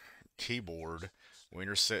your keyboard when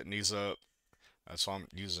you're setting these up. That's what I'm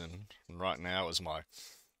using right now is my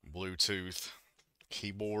Bluetooth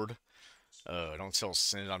keyboard. Don't tell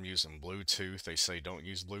Sinden I'm using Bluetooth. They say don't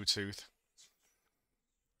use Bluetooth.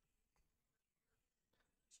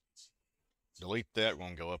 Delete that. We're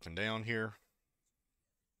going to go up and down here.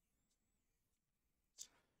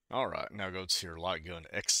 Alright, now go to your light gun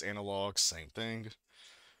X analog, same thing.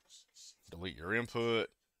 Delete your input,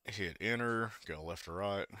 hit enter, go left or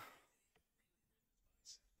right.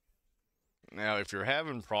 Now, if you're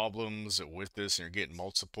having problems with this and you're getting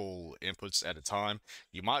multiple inputs at a time,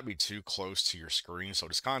 you might be too close to your screen, so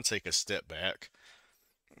just kind of take a step back.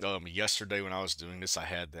 Yesterday when I was doing this, I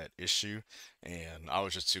had that issue, and I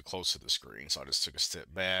was just too close to the screen, so I just took a step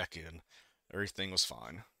back, and everything was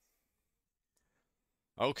fine.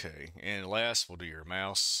 Okay, and last, we'll do your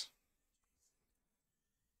mouse.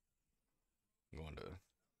 I'm going to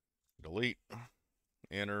delete,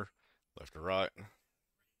 enter, left or right,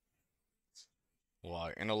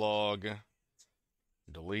 Y analog,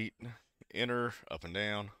 delete, enter, up and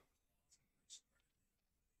down.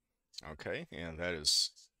 Okay, and that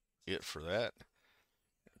is it for that.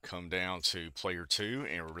 Come down to player 2,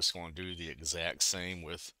 and we're just going to do the exact same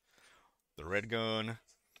with the red gun.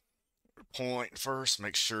 Point first,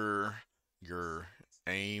 make sure your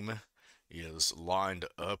aim is lined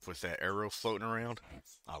up with that arrow floating around.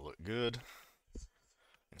 I look good,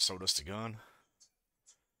 and so does the gun.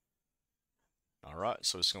 Alright,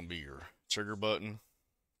 so it's going to be your trigger button.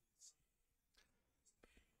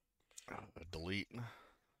 Delete.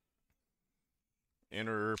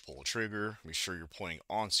 Enter, pull the trigger. Be sure you're pointing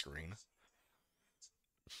on screen.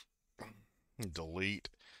 Delete.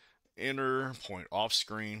 Enter, point off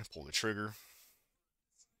screen, pull the trigger.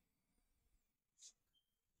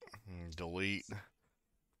 Delete.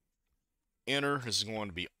 Enter. This is going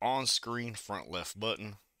to be on screen, front left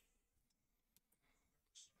button.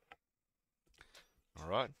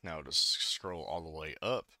 Alright, now just scroll all the way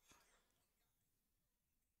up.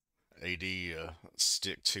 AD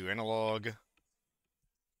stick to analog.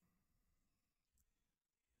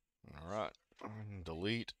 Alright,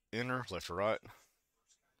 delete, enter, left or right.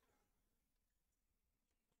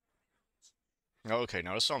 Okay,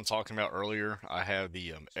 now this is what I'm talking about earlier. I have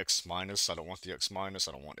the X minus. I don't want the X minus.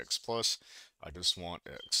 I don't want X plus. I just want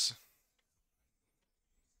X.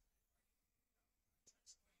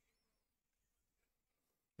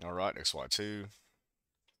 Alright, XY2.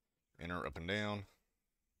 Enter up and down.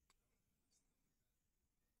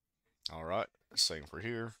 Alright, same for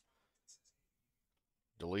here.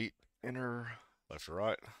 Delete, enter, left or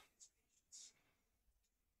right.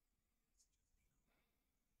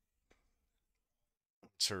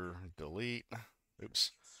 Enter, delete.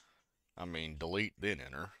 Oops. I mean, delete, then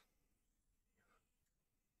enter.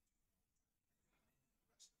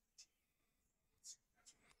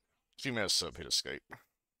 If you mess up, hit escape.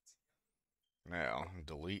 Now,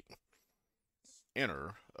 delete,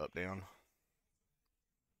 enter, up, down.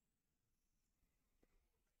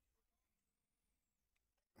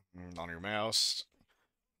 And on your mouse,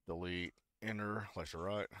 delete, enter, left or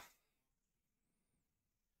right.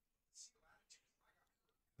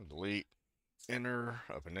 Delete, enter,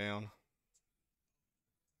 up and down.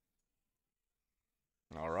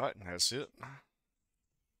 Alright, that's it.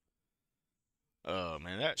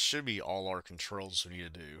 And that should be all our controls we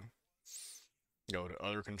need to do. Go to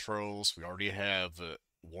other controls. We already have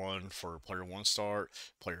one for player one start.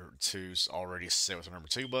 Player two's already set with the number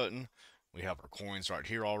two button. We have our coins right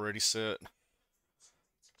here already set.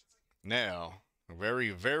 Now, very,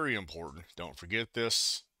 very important, don't forget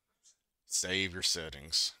this, save your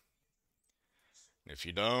settings. If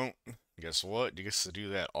you don't, guess what? You get to do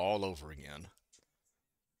that all over again.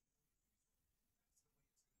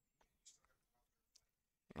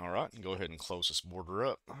 Alright, go ahead and close this border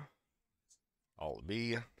up. Alt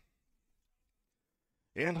B.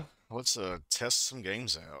 And let's test some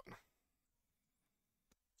games out.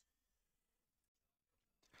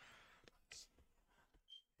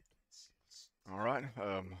 Alright,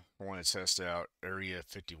 I want to test out Area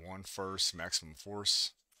 51 first, Maximum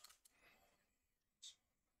Force.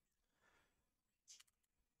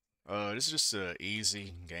 This is just an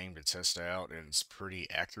easy game to test out, and it's pretty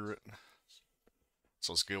accurate.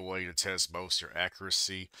 So it's a good way to test both your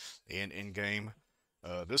accuracy and in-game.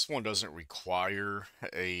 This one doesn't require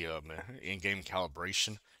a in-game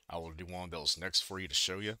calibration. I will do one of those next for you to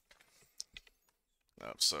show you.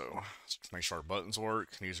 So let's make sure our buttons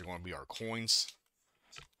work. These are going to be our coins.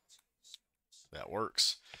 That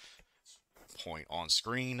works. Point on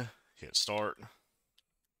screen, hit start.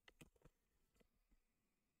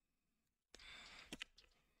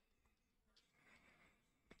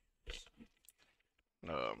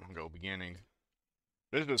 Go beginning.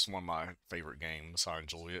 This is one of my favorite games. I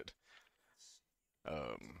enjoy it.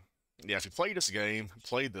 Yeah, if you play this game,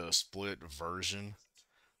 play the split version.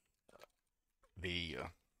 The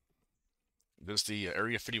Just the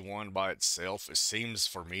Area 51 by itself, it seems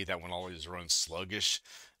for me that one always runs sluggish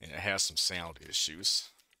and it has some sound issues.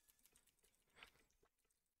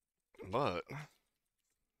 But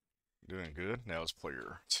doing good. Now it's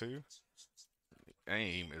player two.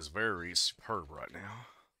 Aim is very superb right now.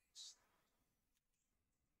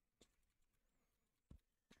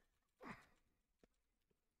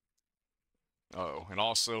 Oh, and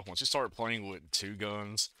also, once you start playing with two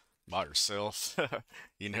guns by yourself,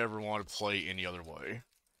 you never want to play any other way.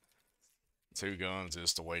 Two guns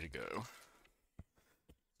is the way to go.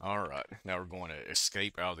 Alright, now we're going to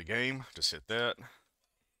escape out of the game. Just hit that.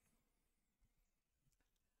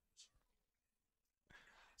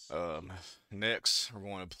 Next, we're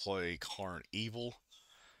going to play Current Evil.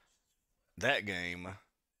 That game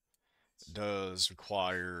does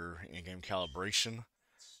require in-game calibration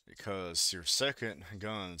because your second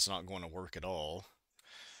gun's not going to work at all.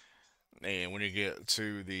 And when you get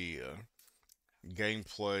to the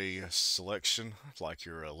gameplay selection, like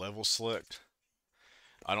your level select,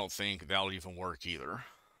 I don't think that'll even work either.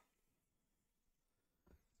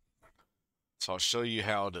 So I'll show you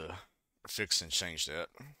how to fix and change that.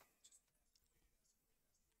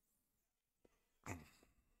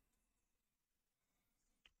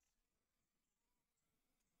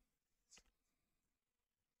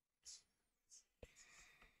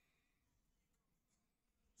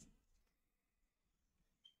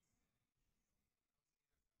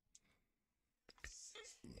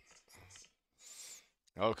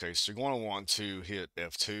 Okay, so you're going to want to hit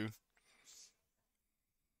F2.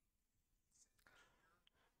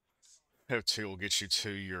 F2 will get you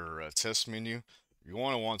to your test menu. You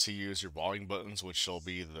want to use your volume buttons, which will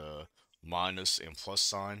be the minus and plus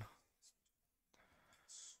sign.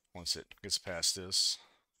 Once it gets past this.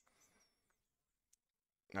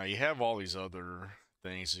 Now you have all these other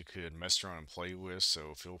things you could mess around and play with,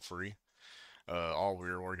 so feel free. All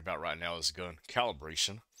we're worried about right now is gun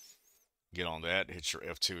calibration. Get on that, hit your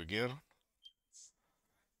F2 again.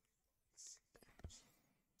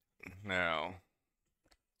 Now,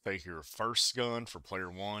 take your first gun for player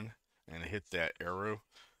one and hit that arrow.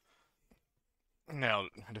 Now,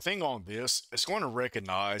 the thing on this, it's going to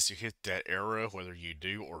recognize you hit that arrow whether you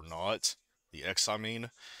do or not. The X, I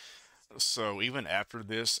mean. So even after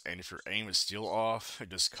this, and if your aim is still off,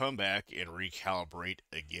 just come back and recalibrate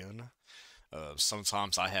again.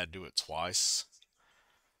 Sometimes I had to do it twice.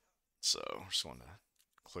 So just want to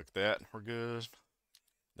click that. We're good.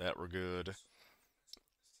 That we're good.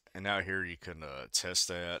 And now here you can test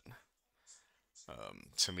that.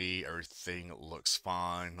 To me, everything looks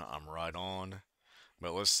fine. I'm right on.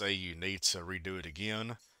 But let's say you need to redo it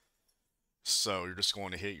again. So you're just going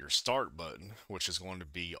to hit your start button, which is going to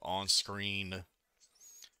be on screen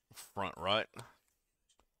front right.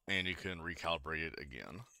 And you can recalibrate it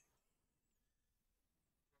again.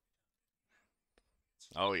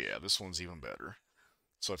 Oh yeah, this one's even better.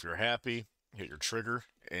 So if you're happy, hit your trigger,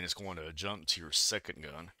 and it's going to jump to your second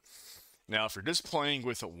gun. Now, if you're just playing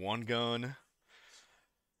with a one gun,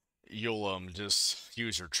 you'll just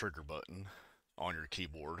use your trigger button on your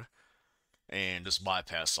keyboard and just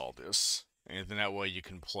bypass all this. And then that way you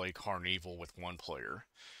can play Carnival with one player.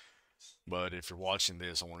 But if you're watching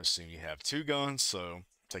this, I want to assume you have two guns, so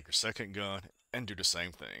take your second gun and do the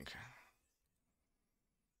same thing.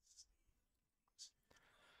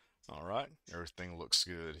 Alright, everything looks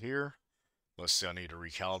good here. Let's see, I need to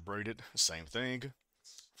recalibrate it. Same thing.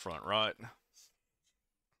 Front right.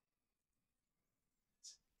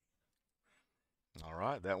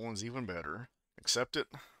 Alright, that one's even better. Accept it.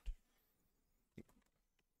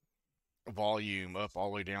 Volume up all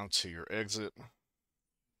the way down to your exit.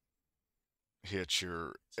 Hit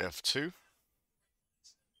your F2.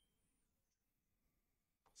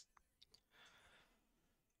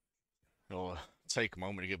 It'll take a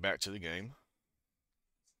moment to get back to the game.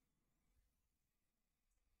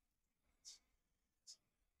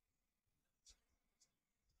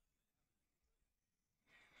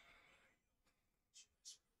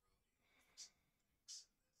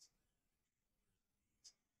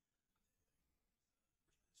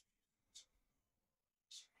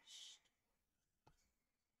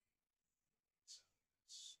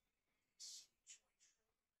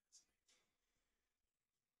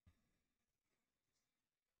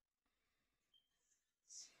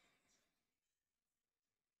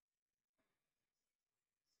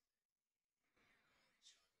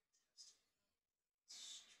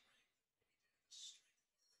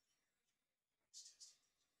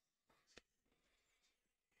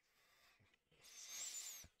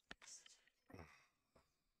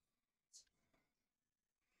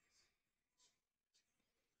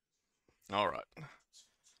 Alright,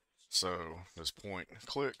 so this point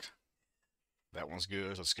click. That one's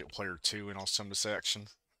good. Let's get player 2 in on some of this action.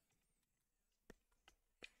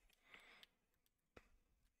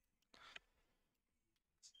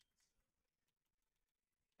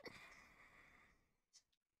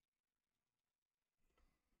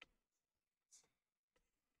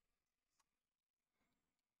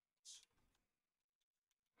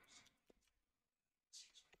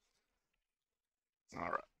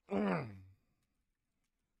 Alright.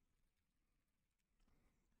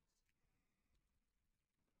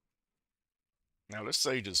 Now this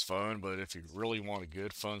stage is fun, but if you really want a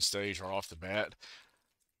good fun stage right off the bat,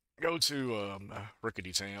 go to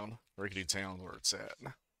Rickety Town. Rickety Town where it's at.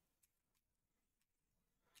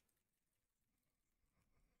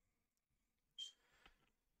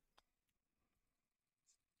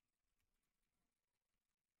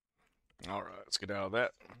 Alright, let's get out of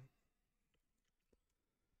that.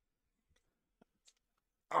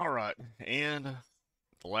 Alright, and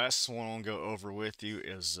the last one I'll go over with you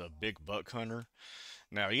is a Big Buck Hunter.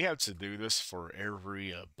 Now you have to do this for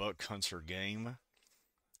every Buck Hunter game.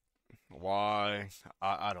 Why?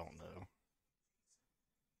 I don't know.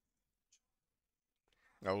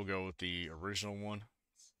 I will go with the original one.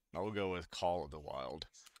 I will go with Call of the Wild.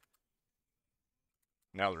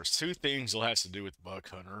 Now there's two things you'll have to do with Buck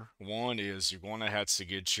Hunter. One is you're going to have to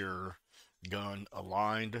get your gun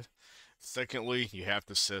aligned. Secondly, you have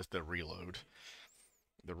to set the reload.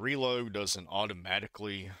 The reload doesn't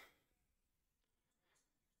automatically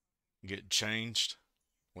get changed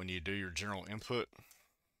when you do your general input.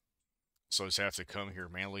 So you just have to come here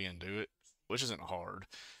manually and do it, which isn't hard.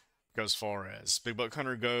 Because as far as Big Buck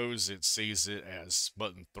Hunter goes, it sees it as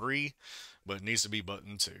button 3, but it needs to be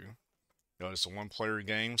button 2. It's a one-player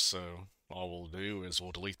game, so all we'll do is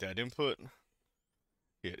we'll delete that input,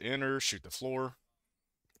 hit enter, shoot the floor.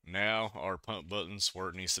 Now our pump button's where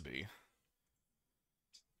it needs to be.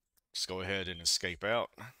 Just go ahead and escape out.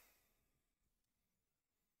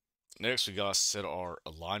 Next, we gotta set our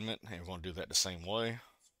alignment, and we're gonna do that the same way.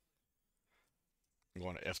 I'm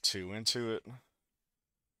going to F2 into it.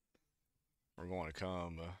 We're going to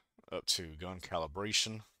come up to gun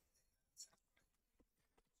calibration.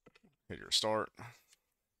 Hit your start.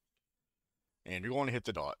 And you're going to hit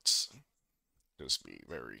the dots. Just be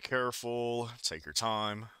very careful. Take your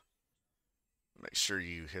time. Make sure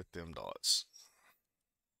you hit them dots.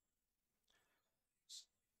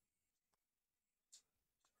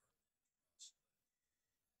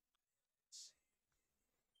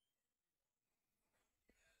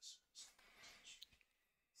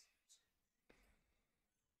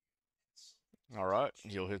 Alright,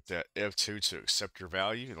 you'll hit that F2 to accept your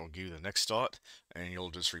value. It'll give you the next dot, and you'll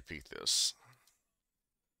just repeat this.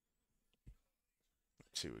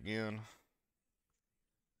 2 again.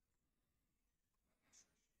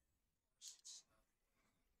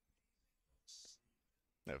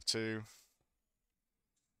 F2.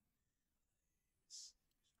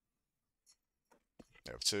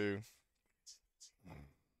 F2.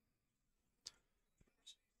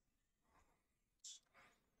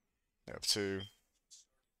 F2.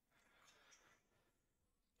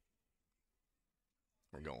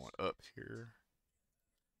 We're going up here.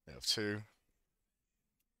 F2.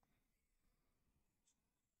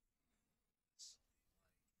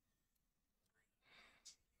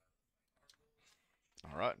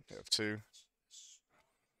 All right, F2.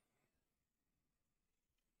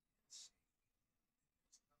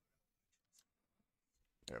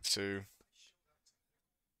 F2.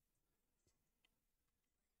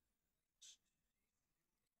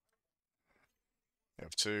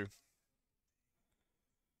 F2.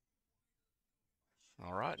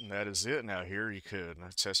 All right, and that is it. Now here you could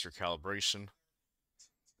test your calibration.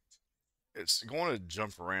 It's going to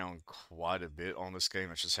jump around quite a bit on this game.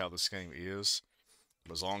 That's just how this game is.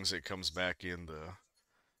 But as long as it comes back in the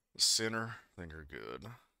center, then you're good.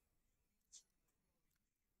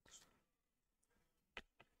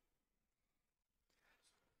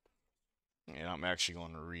 And I'm actually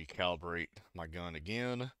going to recalibrate my gun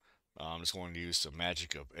again. I'm just going to use the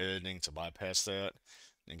magic of editing to bypass that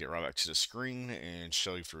and get right back to the screen and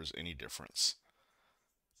show you if there's any difference.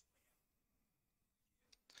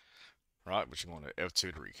 Right, but you're going to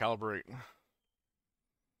F2 to recalibrate.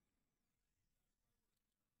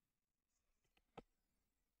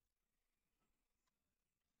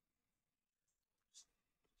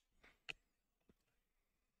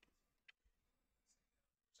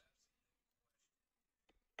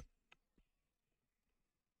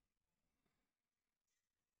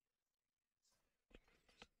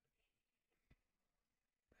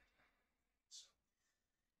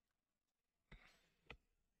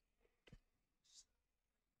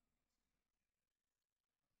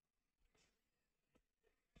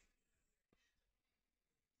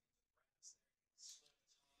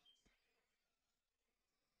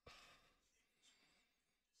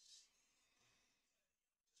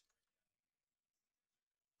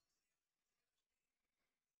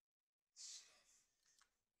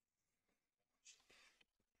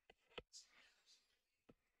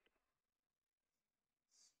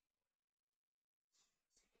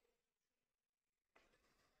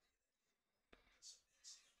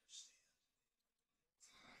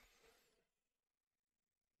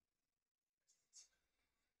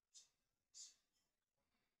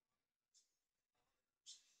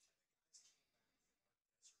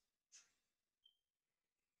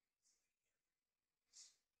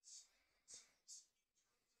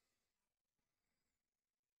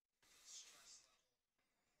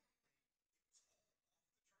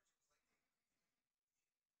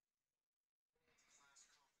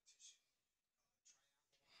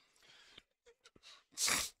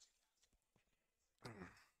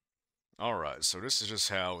 Alright, so this is just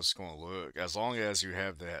how it's going to look. As long as you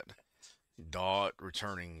have that dot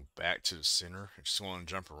returning back to the center, it's just going to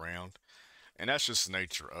jump around. And that's just the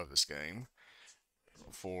nature of this game.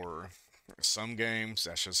 For some games,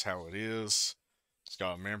 that's just how it is. Just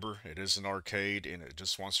gotta remember, it is an arcade and it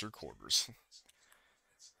just wants your quarters.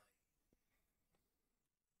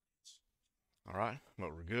 Alright,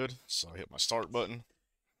 but we're good. So I hit my start button.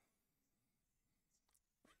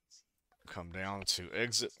 Come down to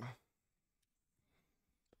exit.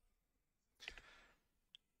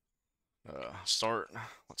 Start.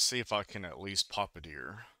 Let's see if I can at least pop a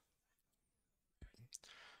deer.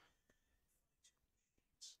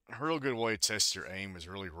 A real good way to test your aim is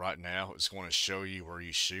really right now. It's going to show you where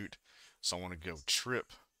you shoot. So I want to go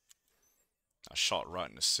trip. I shot right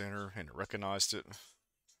in the center and it recognized it.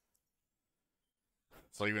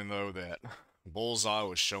 So even though that bullseye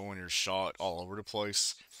was showing your shot all over the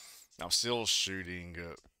place, I'm still shooting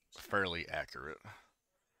fairly accurate.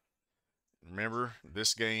 Remember,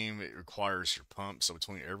 this game, it requires your pump, so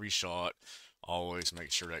between every shot, always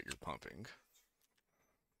make sure that you're pumping.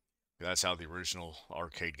 That's how the original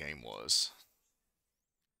arcade game was.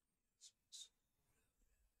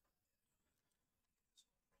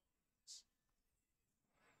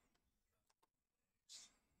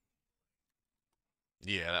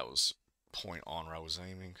 Yeah, that was point on where I was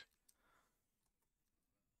aiming.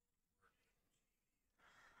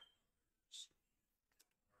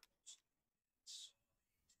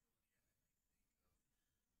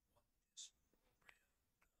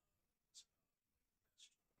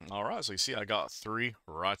 Alright, so you see I got 3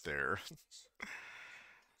 right there.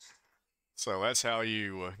 So that's how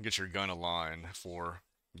you get your gun aligned for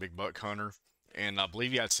Big Buck Hunter. And I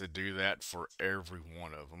believe you have to do that for every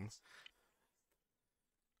one of them.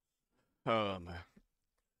 Um,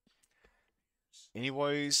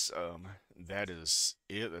 that is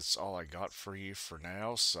it. That's all I got for you for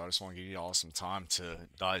now. So I just want to give you all some time to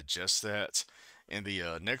digest that. In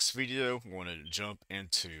the next video, I'm going to jump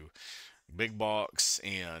into big box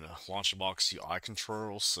and launch box UI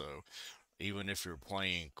controls. So even if you're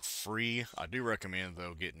playing free, I do recommend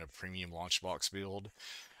though getting a premium launch box build.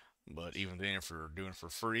 But even then, if you're doing it for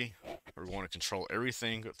free, we're going to control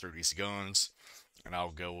everything through these guns, and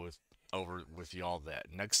I'll go over with y'all that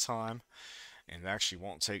next time, and it actually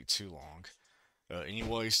won't take too long.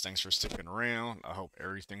 Anyways, thanks for sticking around. I hope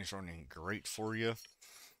everything's running great for you.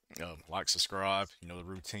 Like, subscribe, you know the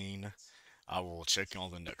routine. I will check you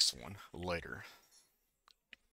on the next one. Later.